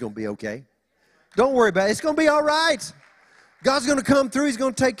everything's going to be okay. Don't worry about it. It's going to be all right. God's going to come through. He's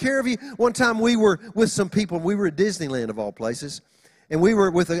going to take care of you. One time we were with some people. We were at Disneyland, of all places. And we were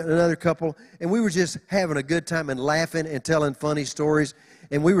with another couple. And we were just having a good time and laughing and telling funny stories.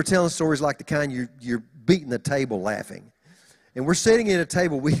 And we were telling stories like the kind you're beating the table laughing. And we're sitting at a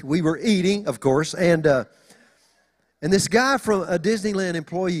table. We were eating, of course. And this guy from a Disneyland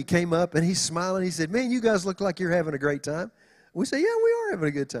employee came up. And he's smiling. He said, man, you guys look like you're having a great time. We said, yeah, we are having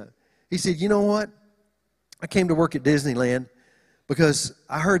a good time. He said, you know what? I came to work at Disneyland because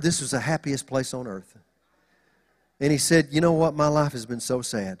I heard this was the happiest place on earth. And he said, you know what? My life has been so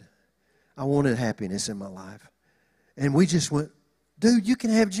sad. I wanted happiness in my life. And we just went, dude, you can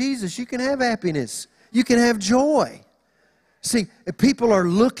have Jesus. You can have happiness. You can have joy. See, people are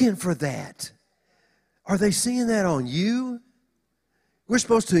looking for that. Are they seeing that on you? We're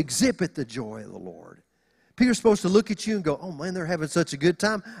supposed to exhibit the joy of the Lord. People are supposed to look at you and go, oh man, they're having such a good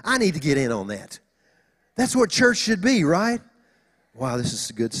time. I need to get in on that. That's what church should be, right? Wow, this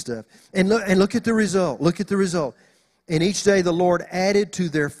is good stuff. And look at the result. Look at the result. And each day the Lord added to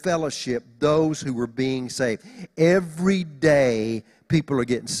their fellowship those who were being saved. Every day people are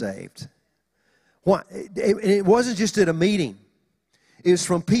getting saved. Why? It wasn't just at a meeting. It was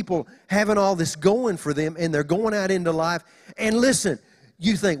from people having all this going for them, and they're going out into life. And listen,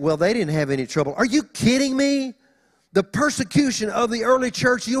 you think, well, they didn't have any trouble. Are you kidding me? The persecution of the early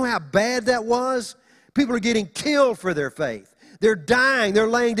church, you know how bad that was? People are getting killed for their faith. They're dying. They're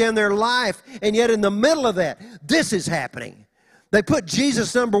laying down their life. And yet in the middle of that, this is happening. They put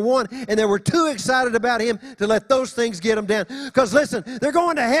Jesus number one, and they were too excited about him to let those things get them down. Because listen, they're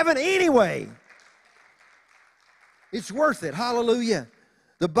going to heaven anyway. It's worth it. Hallelujah.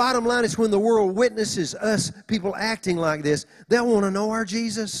 The bottom line is when the world witnesses us, people acting like this, they'll want to know our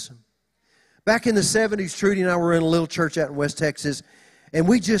Jesus. Back in the 70s, Trudy and I were in a little church out in West Texas, and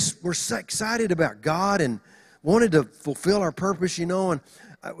we just were so excited about God and wanted to fulfill our purpose, you know, and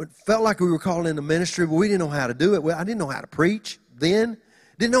it felt like we were called into ministry, but we didn't know how to do it. Well, I didn't know how to preach then.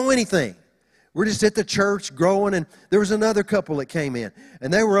 Didn't know anything. We're just at the church growing, and there was another couple that came in,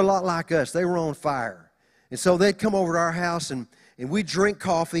 and they were a lot like us. They were on fire. And so they'd come over to our house, and we'd drink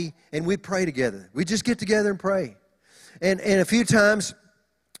coffee, and we'd pray together. We'd just get together and pray. And a few times,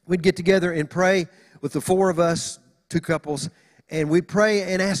 we'd get together and pray with the four of us, two couples, and we'd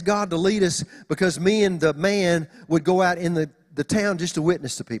pray and ask God to lead us because me and the man would go out in the town just to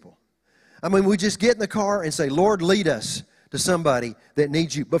witness to people. I mean, we just get in the car and say, Lord, lead us to somebody that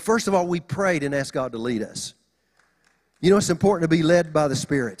needs you. But first of all, we prayed and asked God to lead us. You know, it's important to be led by the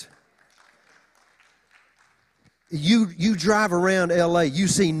Spirit. You drive around L.A., you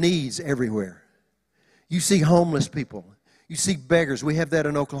see needs everywhere. You see homeless people. You see beggars. We have that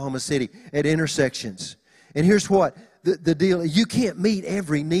in Oklahoma City at intersections. And here's what the deal is. You can't meet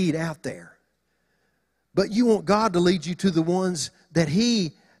every need out there. But you want God to lead you to the ones that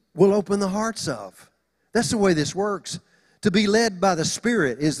He will open the hearts of. That's the way this works. To be led by the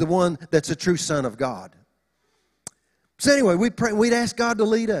Spirit is the one that's a true son of God. So anyway, we'd ask God to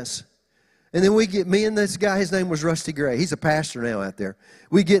lead us. And then me and this guy, his name was Rusty Gray. He's a pastor now out there.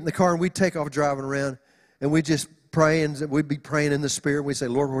 We'd get in the car and we'd take off driving around, and we'd just pray, and we'd be praying in the Spirit. We'd say,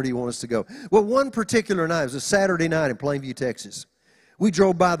 Lord, where do you want us to go? Well, one particular night, it was a Saturday night in Plainview, Texas. We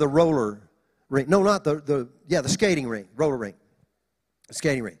drove by the roller rink. No, not the skating rink, roller rink,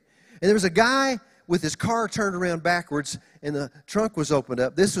 skating rink. And there was a guy with his car turned around backwards, and the trunk was opened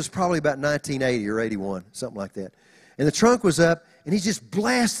up. This was probably about 1980 or 81, something like that. And the trunk was up, and he's just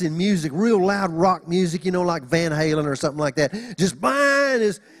blasting music, real loud rock music, you know, like Van Halen or something like that. Just buying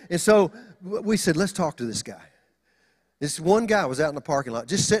his. And so we said, let's talk to this guy. This one guy was out in the parking lot,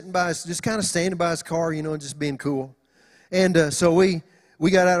 just sitting by his, just kind of standing by his car, you know, and just being cool. And so we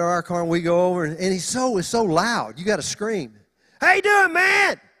got out of our car, and we go over, and it's so loud. You got to scream. How you doing,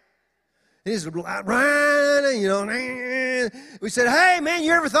 man? And he's running, you know. We said, hey, man,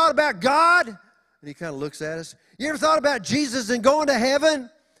 you ever thought about God? And he kind of looks at us. You ever thought about Jesus and going to heaven?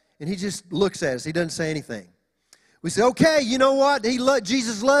 And he just looks at us. He doesn't say anything. We said, okay, you know what?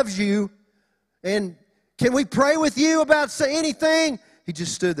 Jesus loves you. And can we pray with you about anything? He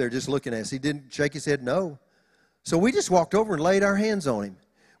just stood there just looking at us. He didn't shake his head, no. So we just walked over and laid our hands on him.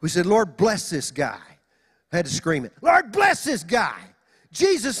 We said, Lord, bless this guy. I had to scream it. Lord, bless this guy.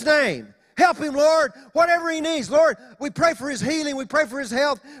 Jesus' name. Help him, Lord, whatever he needs. Lord, we pray for his healing. We pray for his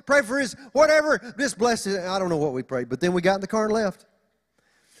health. Pray for his whatever. Just bless it. I don't know what we prayed, but then we got in the car and left.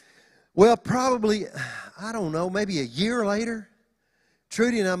 Well, probably, I don't know, maybe a year later,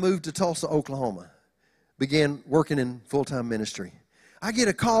 Trudy and I moved to Tulsa, Oklahoma, began working in full-time ministry. I get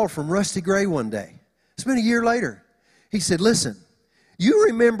a call from Rusty Gray one day. It's been a year later. He said, listen, you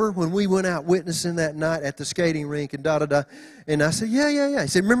remember when we went out witnessing that night at the skating rink and da-da-da? And I said, yeah. He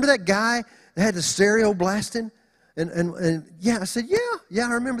said, remember that guy that had the stereo blasting? And yeah, I said, yeah,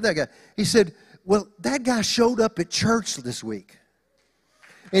 I remember that guy. He said, well, that guy showed up at church this week.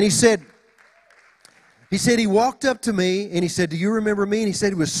 And he said he walked up to me and he said, do you remember me? And he said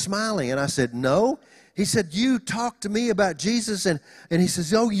he was smiling. And I said, no. He said, you talked to me about Jesus. And he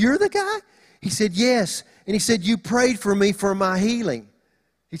says, oh, you're the guy? He said, yes. And he said, you prayed for me for my healing.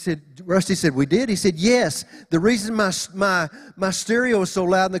 He said, Rusty said, we did? He said, yes. The reason my stereo was so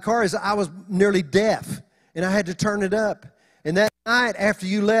loud in the car is I was nearly deaf, and I had to turn it up. And that night after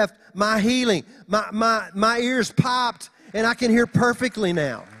you left, my healing, my ears popped, and I can hear perfectly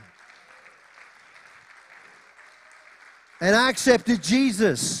now. And I accepted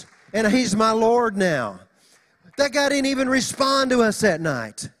Jesus. And He's my Lord now. That guy didn't even respond to us that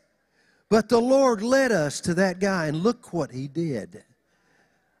night. But the Lord led us to that guy, and look what He did.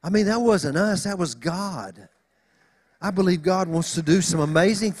 I mean, that wasn't us, that was God. I believe God wants to do some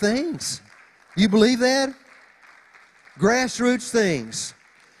amazing things. You believe that? Grassroots things.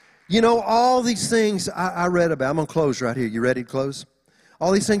 You know, all these things I read about. I'm going to close right here. You ready to close?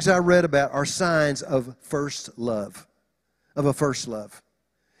 All these things I read about are signs of first love, of a first love.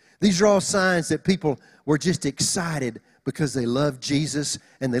 These are all signs that people were just excited because they love Jesus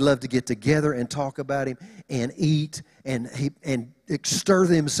and they love to get together and talk about Him and eat and stir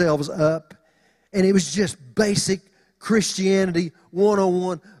themselves up. And it was just basic Christianity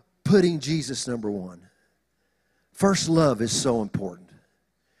 101, putting Jesus number one. First love is so important.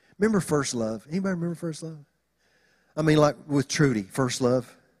 Remember first love? Anybody remember first love? I mean, like with Trudy, first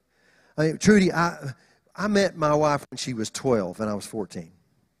love. Trudy, I met my wife when she was 12 and I was 14.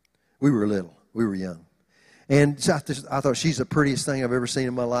 We were little. We were young. And so I thought she's the prettiest thing I've ever seen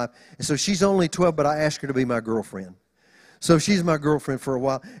in my life. And so she's only 12, but I asked her to be my girlfriend. So she's my girlfriend for a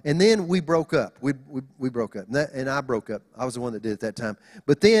while. And then we broke up. We broke up. And I broke up. I was the one that did it at that time.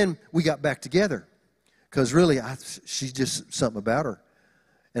 But then we got back together. Because really, she's just something about her.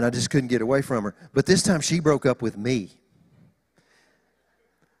 And I just couldn't get away from her. But this time she broke up with me.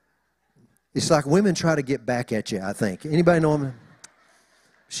 It's like women try to get back at you, I think. Anybody know them?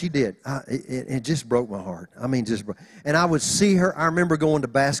 She did. It just broke my heart. I mean, just broke. And I would see her. I remember going to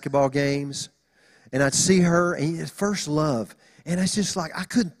basketball games. And I'd see her, and first love. And it's just like, I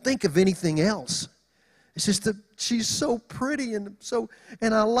couldn't think of anything else. It's just that she's so pretty, and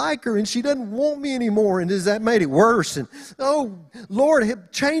I like her, and she doesn't want me anymore. And that made it worse. And, oh,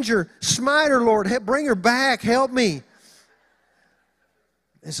 Lord, change her. Smite her, Lord. Bring her back. Help me.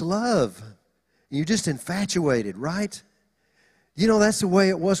 It's love. You're just infatuated, right? You know, that's the way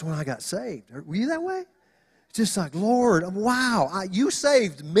it was when I got saved. Were you that way? It's just like, Lord, wow, you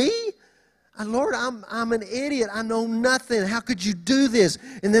saved me? Lord, I'm an idiot. I know nothing. How could you do this?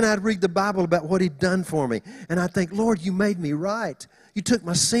 And then I'd read the Bible about what He'd done for me. And I'd think, Lord, you made me right. You took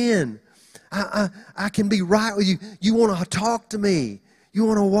my sin. I can be right with you. You want to talk to me. You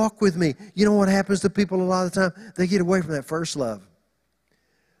want to walk with me. You know what happens to people a lot of the time? They get away from that first love.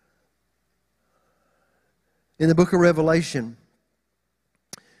 In the book of Revelation,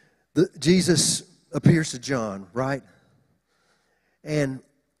 Jesus appears to John, right? And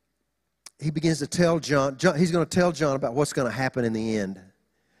he begins to tell John, he's going to tell John about what's going to happen in the end.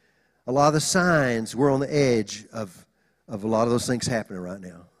 A lot of the signs, we're on the edge of a lot of those things happening right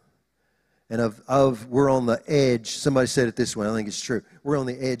now. And we're on the edge, somebody said it this way, I think it's true. We're on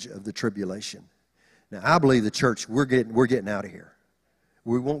the edge of the tribulation. Now, I believe the church, we're getting out of here.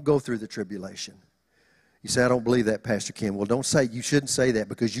 We won't go through the tribulation. You say, I don't believe that, Pastor Ken. Well, you shouldn't say that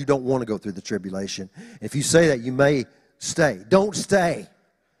because you don't want to go through the tribulation. If you say that, you may stay. Don't stay.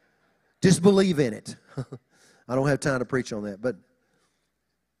 Just believe in it. I don't have time to preach on that. But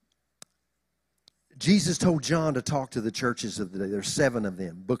Jesus told John to talk to the churches of the day. There's 7 of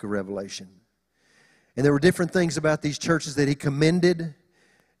them, book of Revelation. And there were different things about these churches that He commended,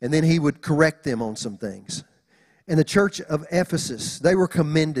 and then He would correct them on some things. And the church of Ephesus, they were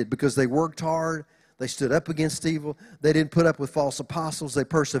commended because they worked hard. They stood up against evil. They didn't put up with false apostles. They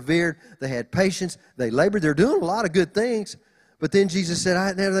persevered. They had patience. They labored. They're doing a lot of good things. But then Jesus said,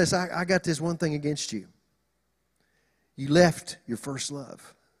 I got this one thing against you. You left your first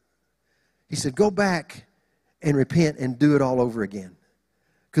love. He said, go back and repent and do it all over again.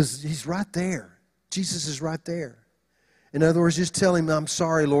 Because He's right there. Jesus is right there. In other words, just tell Him, I'm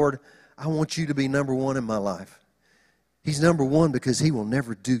sorry, Lord. I want you to be number one in my life. He's number one because He will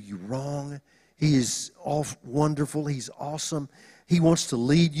never do you wrong. He is wonderful. He's awesome. He wants to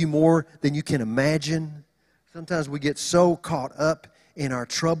lead you more than you can imagine. Sometimes we get so caught up in our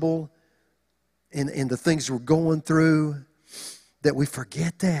trouble, in the things we're going through, that we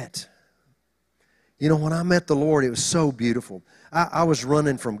forget that. You know, when I met the Lord, it was so beautiful. I was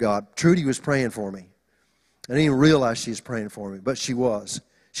running from God. Trudy was praying for me. I didn't even realize she was praying for me, but she was.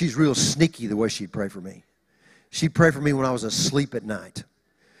 She's real sneaky the way she'd pray for me. She'd pray for me when I was asleep at night.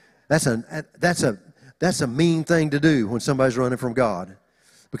 That's a mean thing to do when somebody's running from God.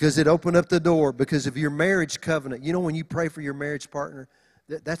 Because it opened up the door. Because of your marriage covenant. You know, when you pray for your marriage partner,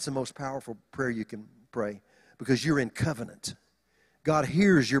 that's the most powerful prayer you can pray. Because you're in covenant. God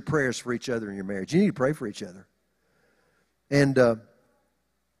hears your prayers for each other in your marriage. You need to pray for each other. And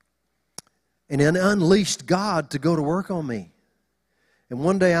it unleashed God to go to work on me. And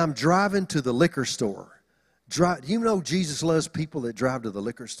one day I'm driving to the liquor store. Do you know Jesus loves people that drive to the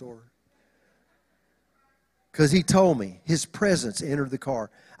liquor store? Because he told me his presence entered the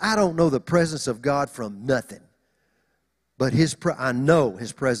car. I don't know the presence of God from nothing. But I know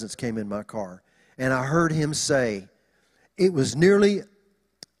his presence came in my car. And I heard him say, it was nearly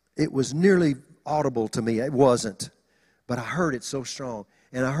audible to me. It wasn't. But I heard it so strong.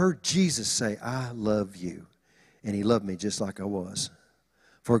 And I heard Jesus say, I love you. And he loved me just like I was.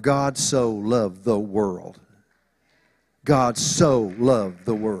 For God so loved the world. God so loved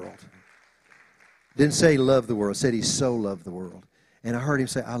the world. Didn't say he loved the world. Said he so loved the world. And I heard him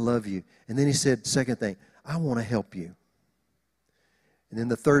say, I love you. And then he said, second thing, I want to help you. And then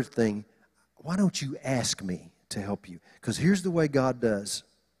the third thing, why don't you ask me to help you? Because here's the way God does.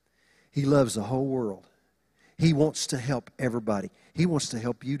 He loves the whole world. He wants to help everybody. He wants to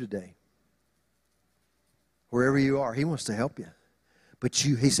help you today. Wherever you are, he wants to help you. But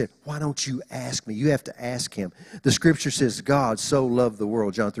he said, why don't you ask me? You have to ask him. The scripture says, God so loved the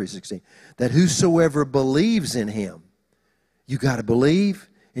world, John 3:16, that whosoever believes in him, you got to believe,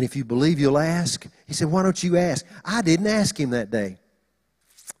 and if you believe, you'll ask. He said, why don't you ask? I didn't ask him that day.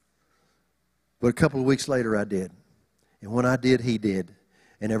 But a couple of weeks later, I did. And when I did, he did.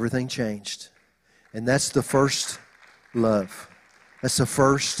 And everything changed. And that's the first love. That's the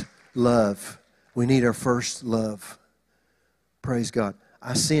first love. We need our first love. Praise God.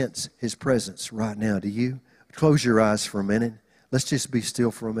 I sense his presence right now. Do you? Close your eyes for a minute. Let's just be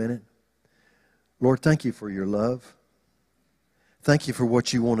still for a minute. Lord, thank you for your love. Thank you for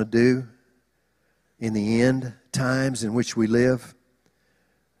what you want to do in the end times in which we live.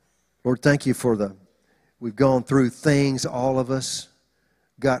 Lord, thank you for we've gone through things, all of us,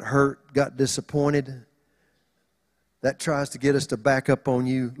 got hurt, got disappointed. That tries to get us to back up on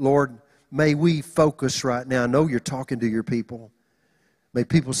you. Lord, may we focus right now. I know you're talking to your people. May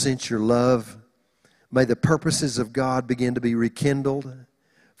people sense your love. May the purposes of God begin to be rekindled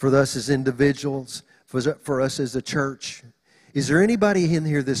for us as individuals, for us as a church. Is there anybody in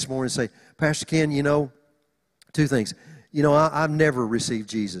here this morning say, Pastor Ken, two things. I've never received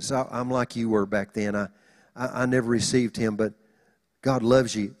Jesus. I'm like you were back then. I never received him, but God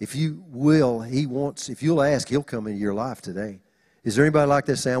loves you. If you will, if you'll ask, he'll come into your life today. Is there anybody like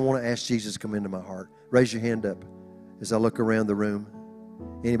that say, I want to ask Jesus to come into my heart? Raise your hand up as I look around the room.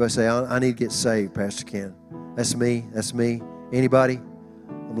 Anybody say, I need to get saved, Pastor Ken? That's me. That's me. Anybody?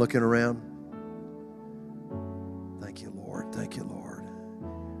 I'm looking around. Thank you, Lord. Thank you, Lord.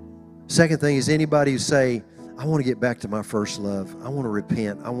 Second thing is anybody who say, I want to get back to my first love. I want to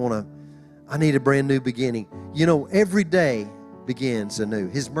repent. I need a brand new beginning. Every day begins anew.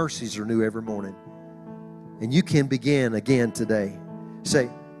 His mercies are new every morning. And you can begin again today. Say,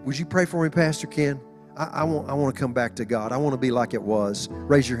 would you pray for me, Pastor Ken? I want to come back to God. I want to be like it was.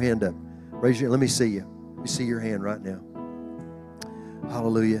 Raise your hand up. Let me see you. Let me see your hand right now.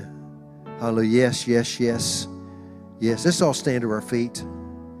 Hallelujah. Hallelujah. Yes, yes, yes. Yes, let's all stand to our feet.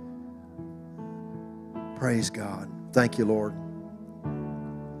 Praise God. Thank you, Lord.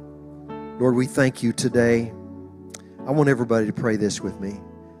 Lord, we thank you today. I want everybody to pray this with me.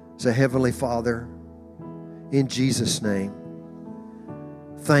 Say, Heavenly Father, in Jesus' name,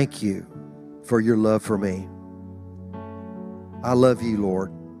 thank you for your love for me. I love you,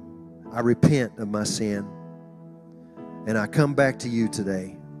 Lord. I repent of my sin, and I come back to you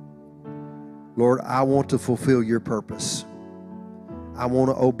today. Lord, I want to fulfill your purpose. I want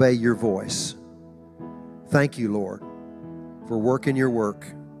to obey your voice. Thank you, Lord, for working your work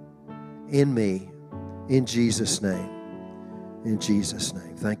in me, in Jesus' name. In Jesus'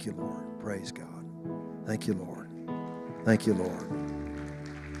 name. Thank you, Lord. Praise God. Thank you, Lord. Thank you, Lord.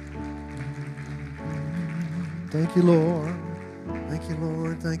 Thank you, Lord. Thank you,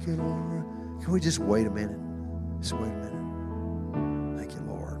 Lord. Thank you, Lord. Can we just wait a minute? Just wait a minute. Thank you,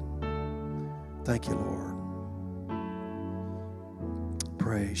 Lord. Thank you, Lord.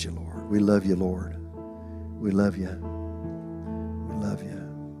 Praise you, Lord. We love you, Lord. We love you. We love you.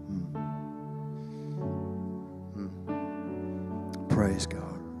 Praise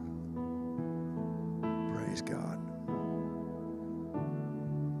God. Praise God.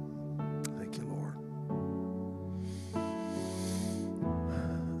 Thank you, Lord.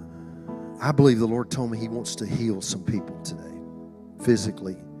 I believe the Lord told me he wants to heal some people today.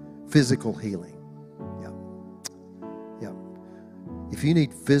 Physically. Physical healing. Yeah. If you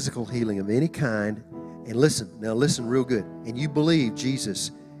need physical healing of any kind, and listen real good, and you believe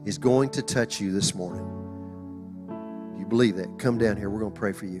Jesus is going to touch you this morning, you believe that, come down here. We're going to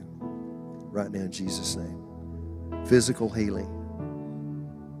pray for you right now in Jesus' name. Physical healing.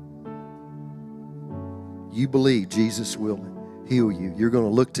 You believe Jesus will heal you. You're going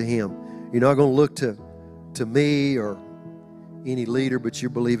to look to him. You're not going to look to me or any leader, but you're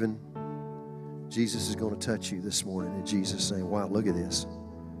believing Jesus is going to touch you this morning in Jesus' name. Wow, look at this.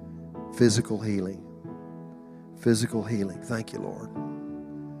 Physical healing. Physical healing. Thank you, Lord.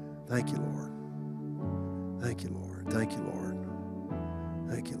 Thank you, Lord. Thank you, Lord. Thank you, Lord.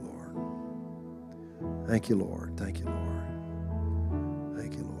 Thank you, Lord. Thank you, Lord. Thank you, Lord.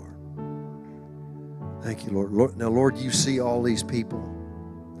 Thank you, Lord. Thank you, Lord. Now, Lord, you see all these people.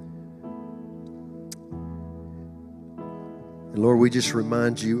 And Lord, we just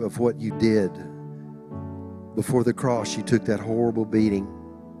remind you of what you did before the cross. You took that horrible beating,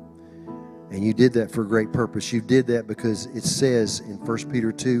 and you did that for a great purpose. You did that because it says in 1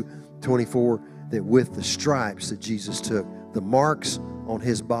 Peter 2:24 that with the stripes that Jesus took, the marks on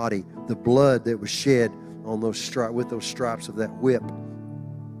his body, the blood that was shed on those stripes, with those stripes of that whip,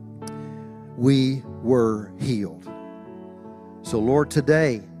 we were healed. So, Lord,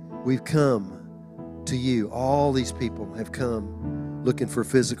 today we've come to you. All these people have come looking for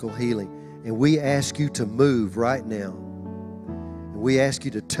physical healing. And we ask you to move right now. And we ask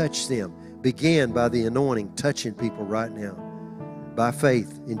you to touch them. Begin by the anointing, touching people right now. By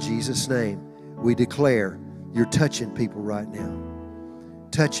faith in Jesus' name, we declare you're touching people right now.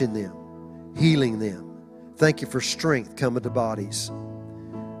 Touching them, healing them. Thank you for strength coming to bodies.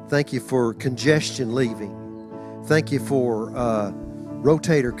 Thank you for congestion leaving. Thank you for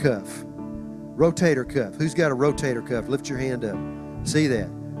rotator cuff. Rotator cuff. Who's got a rotator cuff? Lift your hand up. See that.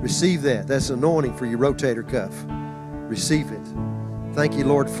 Receive that. That's anointing for your rotator cuff. Receive it. Thank you,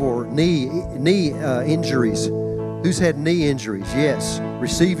 Lord, for knee injuries. Who's had knee injuries? Yes.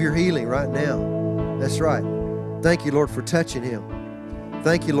 Receive your healing right now. That's right. Thank you, Lord, for touching him.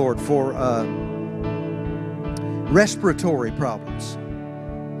 Thank you, Lord, for respiratory problems.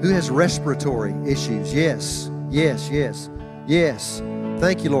 Who has respiratory issues? Yes. Yes, yes, yes.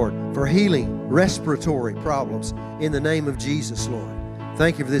 Thank you, Lord, for healing respiratory problems in the name of Jesus, Lord.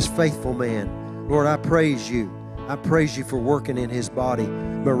 Thank you for this faithful man. Lord, I praise you. I praise you for working in his body.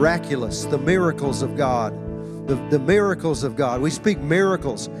 Miraculous, the miracles of God. The miracles of God. We speak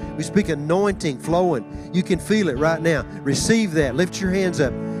miracles. We speak anointing flowing. You can feel it right now. Receive that. Lift your hands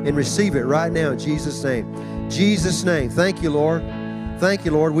up and receive it right now in Jesus' name. Jesus' name. Thank you, Lord. Thank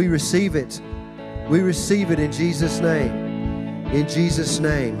you, Lord. We receive it. We receive it in Jesus' name. In Jesus'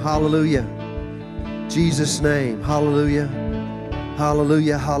 name. Hallelujah. Jesus' name. Hallelujah.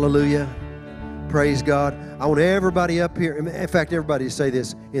 Hallelujah. Hallelujah. Praise God. I want everybody up here, in fact, everybody to say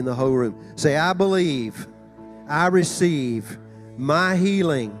this in the whole room. Say, I believe, I receive my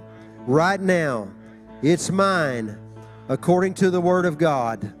healing right now. It's mine according to the Word of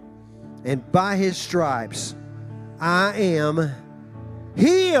God. And by His stripes, I am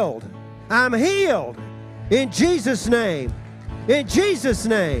healed. I'm healed. In Jesus' name. In Jesus'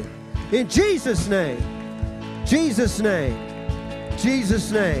 name. In Jesus' name. Jesus' name.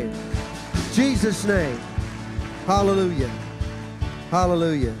 Jesus' name. Jesus' name. Hallelujah.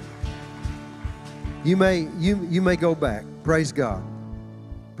 Hallelujah. You may go back. Praise God.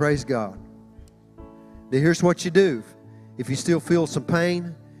 Praise God. Now here's what you do. If you still feel some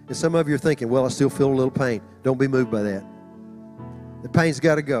pain, and some of you are thinking, well, I still feel a little pain. Don't be moved by that. The pain's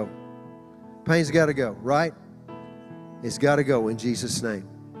got to go. Pain's got to go, right? It's got to go in Jesus' name.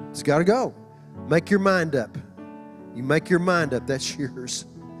 It's got to go. Make your mind up. You make your mind up, that's yours.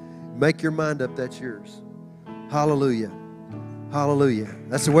 Make your mind up, that's yours. Hallelujah. Hallelujah.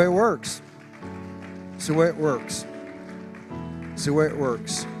 That's the way it works. It's the way it works. It's the way it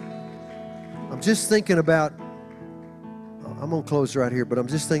works. I'm just thinking about, I'm going to close right here, but I'm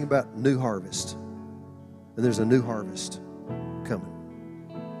just thinking about new harvest. And there's a new harvest coming.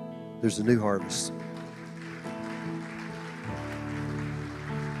 There's a new harvest.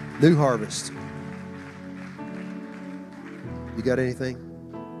 New harvest. You got anything?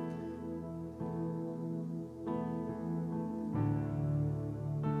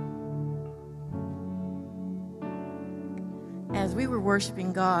 As we were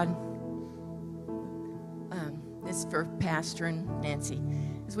worshiping God, this is for Pastor and Nancy.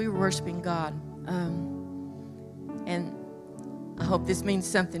 As we were worshiping God, and I hope this means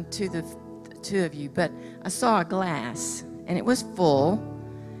something to the two of you, but I saw a glass, and it was full,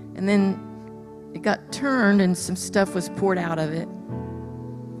 and then it got turned, and some stuff was poured out of it,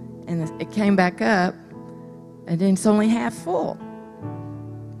 and it came back up, and then it's only half full.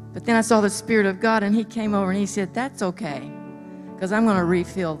 But then I saw the Spirit of God, and He came over, and He said, that's okay, because I'm going to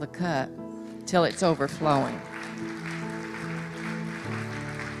refill the cup till it's overflowing.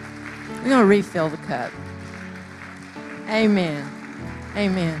 We're going to refill the cup. Amen.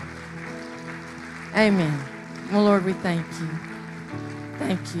 Amen. Amen. Well, Lord, we thank you.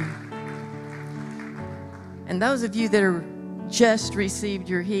 Thank you. And those of you that are just received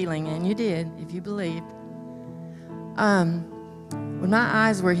your healing, and you did, if you believed. When my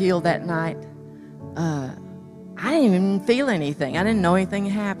eyes were healed that night, I didn't even feel anything. I didn't know anything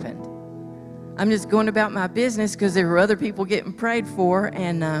happened. I'm just going about my business because there were other people getting prayed for,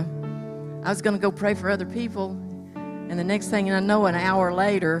 and I was going to go pray for other people. And the next thing I know, an hour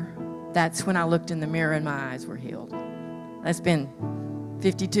later, that's when I looked in the mirror and my eyes were healed. That's been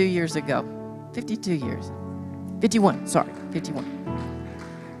 52 years ago. 52 years. 51, sorry, 51.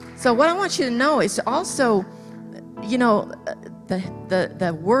 So what I want you to know is also, you know,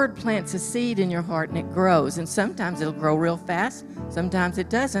 the word plants a seed in your heart and it grows. And sometimes it'll grow real fast, sometimes it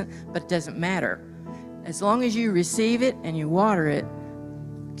doesn't, but it doesn't matter. As long as you receive it and you water it,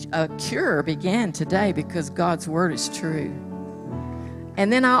 a cure began today because God's word is true.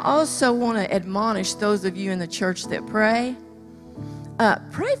 And then I also want to admonish those of you in the church that pray.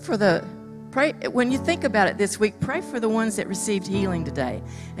 Pray when you think about it this week, pray for the ones that received healing today.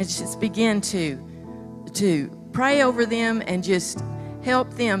 And just begin to pray over them and just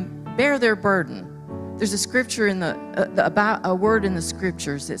help them bear their burden. There's a scripture in about a word in the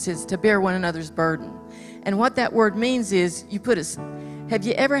scriptures that says to bear one another's burden. And what that word means is have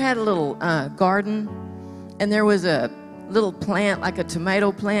you ever had a little garden and there was a little plant like a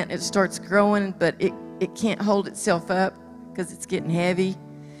tomato plant? It starts growing, but it can't hold itself up because it's getting heavy.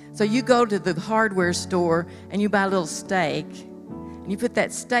 So you go to the hardware store and you buy a little stake, and you put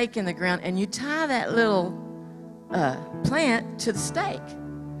that stake in the ground and you tie that little plant to the stake,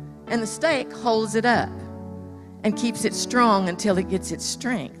 and the stake holds it up and keeps it strong until it gets its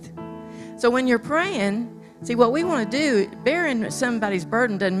strength. So when you're praying, see, what we want to do, bearing somebody's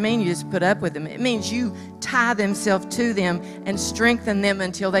burden doesn't mean you just put up with them. It means you tie themselves to them and strengthen them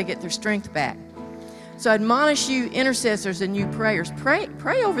until they get their strength back. So I admonish you, intercessors and you prayers, pray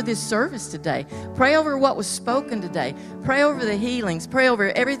over this service today. Pray over what was spoken today. Pray over the healings. Pray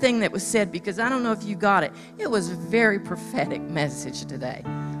over everything that was said, because I don't know if you got it. It was a very prophetic message today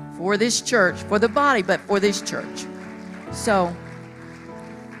for this church, for the body, but for this church. So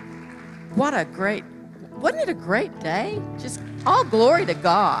wasn't it a great day? Just all glory to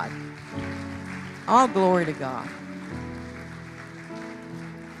God. All glory to God.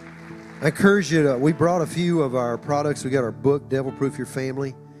 I encourage you we brought a few of our products. We got our book, Devil Proof Your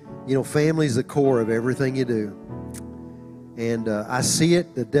Family. You know, family is the core of everything you do. And I see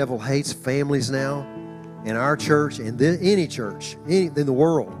it. The devil hates families now in our church and any church in the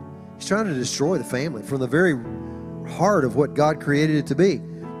world. He's trying to destroy the family from the very heart of what God created it to be.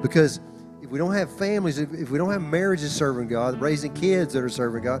 Because if we don't have families, if we don't have marriages serving God, raising kids that are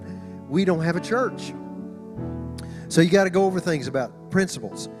serving God, we don't have a church. So you got to go over things about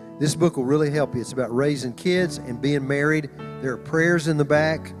principles. This book will really help you. It's about raising kids and being married. There are prayers in the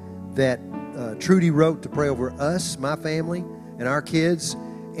back that Trudy wrote to pray over us, my family, and our kids.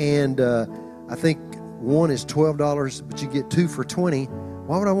 And I think one is $12, but you get two for $20.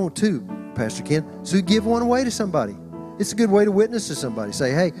 Why would I want two, Pastor Ken? So you give one away to somebody. It's a good way to witness to somebody.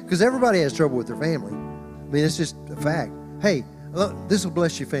 Say, hey, because everybody has trouble with their family. I mean, it's just a fact. Hey, this will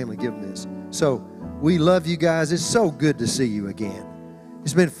bless your family. Give them this. So we love you guys. It's so good to see you again.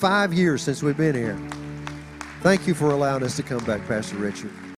 It's been 5 years since we've been here. Thank you for allowing us to come back, Pastor Richard.